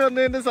വീട്ടിൽ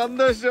വന്നതിന്റെ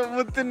സന്തോഷം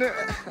മുത്തിന്.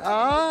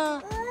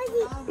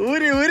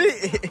 ഊരി ഊരി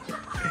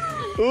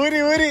ഊരി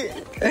ഊരി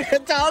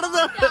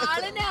ചാടുന്നു.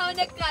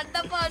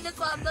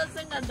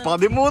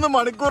 13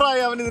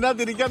 മണിക്കൂറായി അവൻ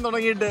ഇതിനകത്ത് ഇരിക്കാൻ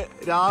തുടങ്ങിയിട്ട്.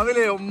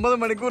 രാവിലെ 9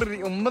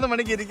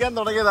 മണിക്ക് ഇരിക്കാൻ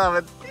തുടങ്ങിയതാ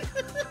അവൻ.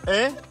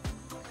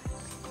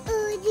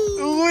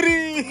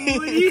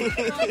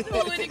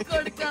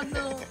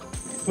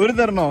 ഊരി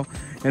തരണോ?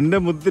 എന്റെ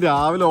മുത്ത്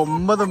രാവിലെ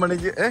 9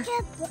 മണിക്ക്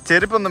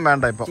ചെരുപ്പൊന്നും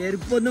വേണ്ട ഇപ്പൊ.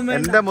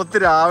 എന്റെ മുത്ത്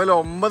രാവിലെ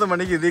 9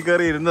 മണിക്ക് ഇതിൽ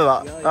കയറി ഇരുന്നതാ.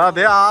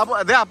 അതെ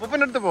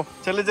അപ്പൂപ്പൻ്റെ അടുത്ത് പോ.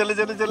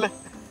 ചെല്ല്.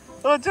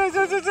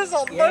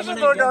 സന്തോഷം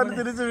നോക്കി അവന്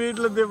തിരിച്ച്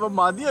വീട്ടിലെത്തിയപ്പോ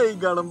മതിയായി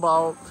കാണും.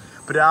 പാവം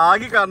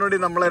പ്രാഗി കാരണോടി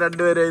നമ്മളെ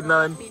രണ്ടുപേരെ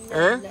ഇന്നവൻ.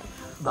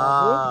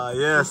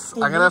 യെസ്.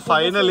 അങ്ങനെ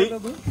ഫൈനലി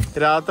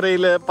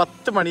രാത്രിയില്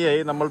 10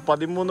 മണിയായി. നമ്മൾ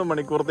 13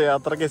 മണിക്കൂറത്തെ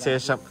യാത്രയ്ക്ക്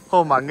ശേഷം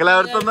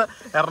മംഗലാപുരത്തുനിന്ന്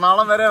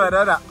എറണാകുളം വരെ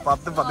വരാനാ.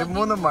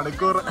 13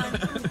 മണിക്കൂർ.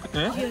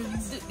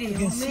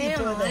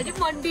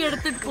 വണ്ടി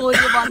എടുത്തിട്ട്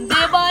പോയി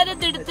വന്ദേ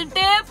ഭാരത്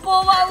എടുത്തിട്ടേ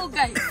പോവാവൂ.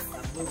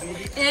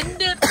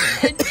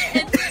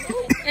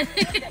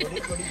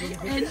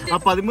 ആ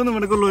 13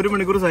 മണിക്കൂറിൽ 1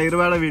 മണിക്കൂർ സഹീർ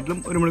ഭായിയുടെ വീട്ടിലും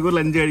 1 മണിക്കൂർ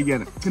ലഞ്ച്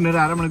കഴിക്കാനും, പിന്നെ ഒരു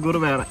 1/2 മണിക്കൂർ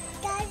വേറെ.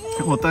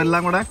 മൊത്തം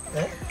എല്ലാം കൂടെ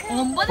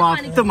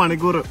 10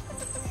 മണിക്കൂർ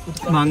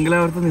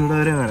മംഗലാപുരത്ത് നിന്ന് ഇവിടെ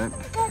വരെ വരാൻ.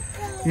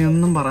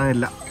 ഒന്നും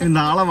പറയാനില്ല.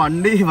 നാളെ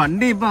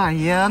വണ്ടി ഇപ്പൊ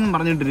അയ്യാന്ന്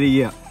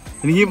പറഞ്ഞിട്ടിരിക്കുക.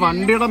 എനിക്ക് ഈ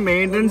വണ്ടിയുടെ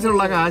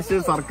മെയിൻ്റെനൻസിനുള്ള കാശ്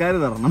സർക്കാർ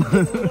തരണം.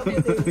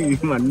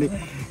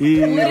 ഈ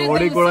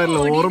റോഡിൽ കൂടെ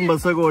ലോറും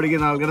ബസ്സൊക്കെ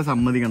ഓടിക്കുന്ന ആൾക്കാരെ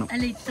സമ്മതിക്കണം.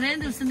 അല്ല, ഇത്രയും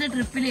ദിവസത്തെ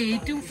ട്രിപ്പിൽ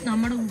ഏറ്റവും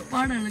നമ്മുടെ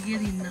ഉപ്പാട്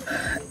ഇളകിയത് ഇന്ന്.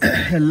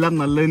 എല്ലാം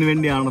നല്ലതിന്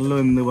വേണ്ടിയാണല്ലോ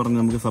എന്ന് പറഞ്ഞ്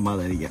നമുക്ക്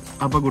സമാധാനിക്കാം.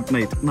 അപ്പൊ ഗുഡ്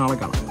നൈറ്റ്, നാളെ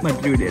കാണാം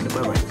മറ്റൊരു വീഡിയോ ആയിട്ട്.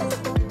 Bye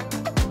bye.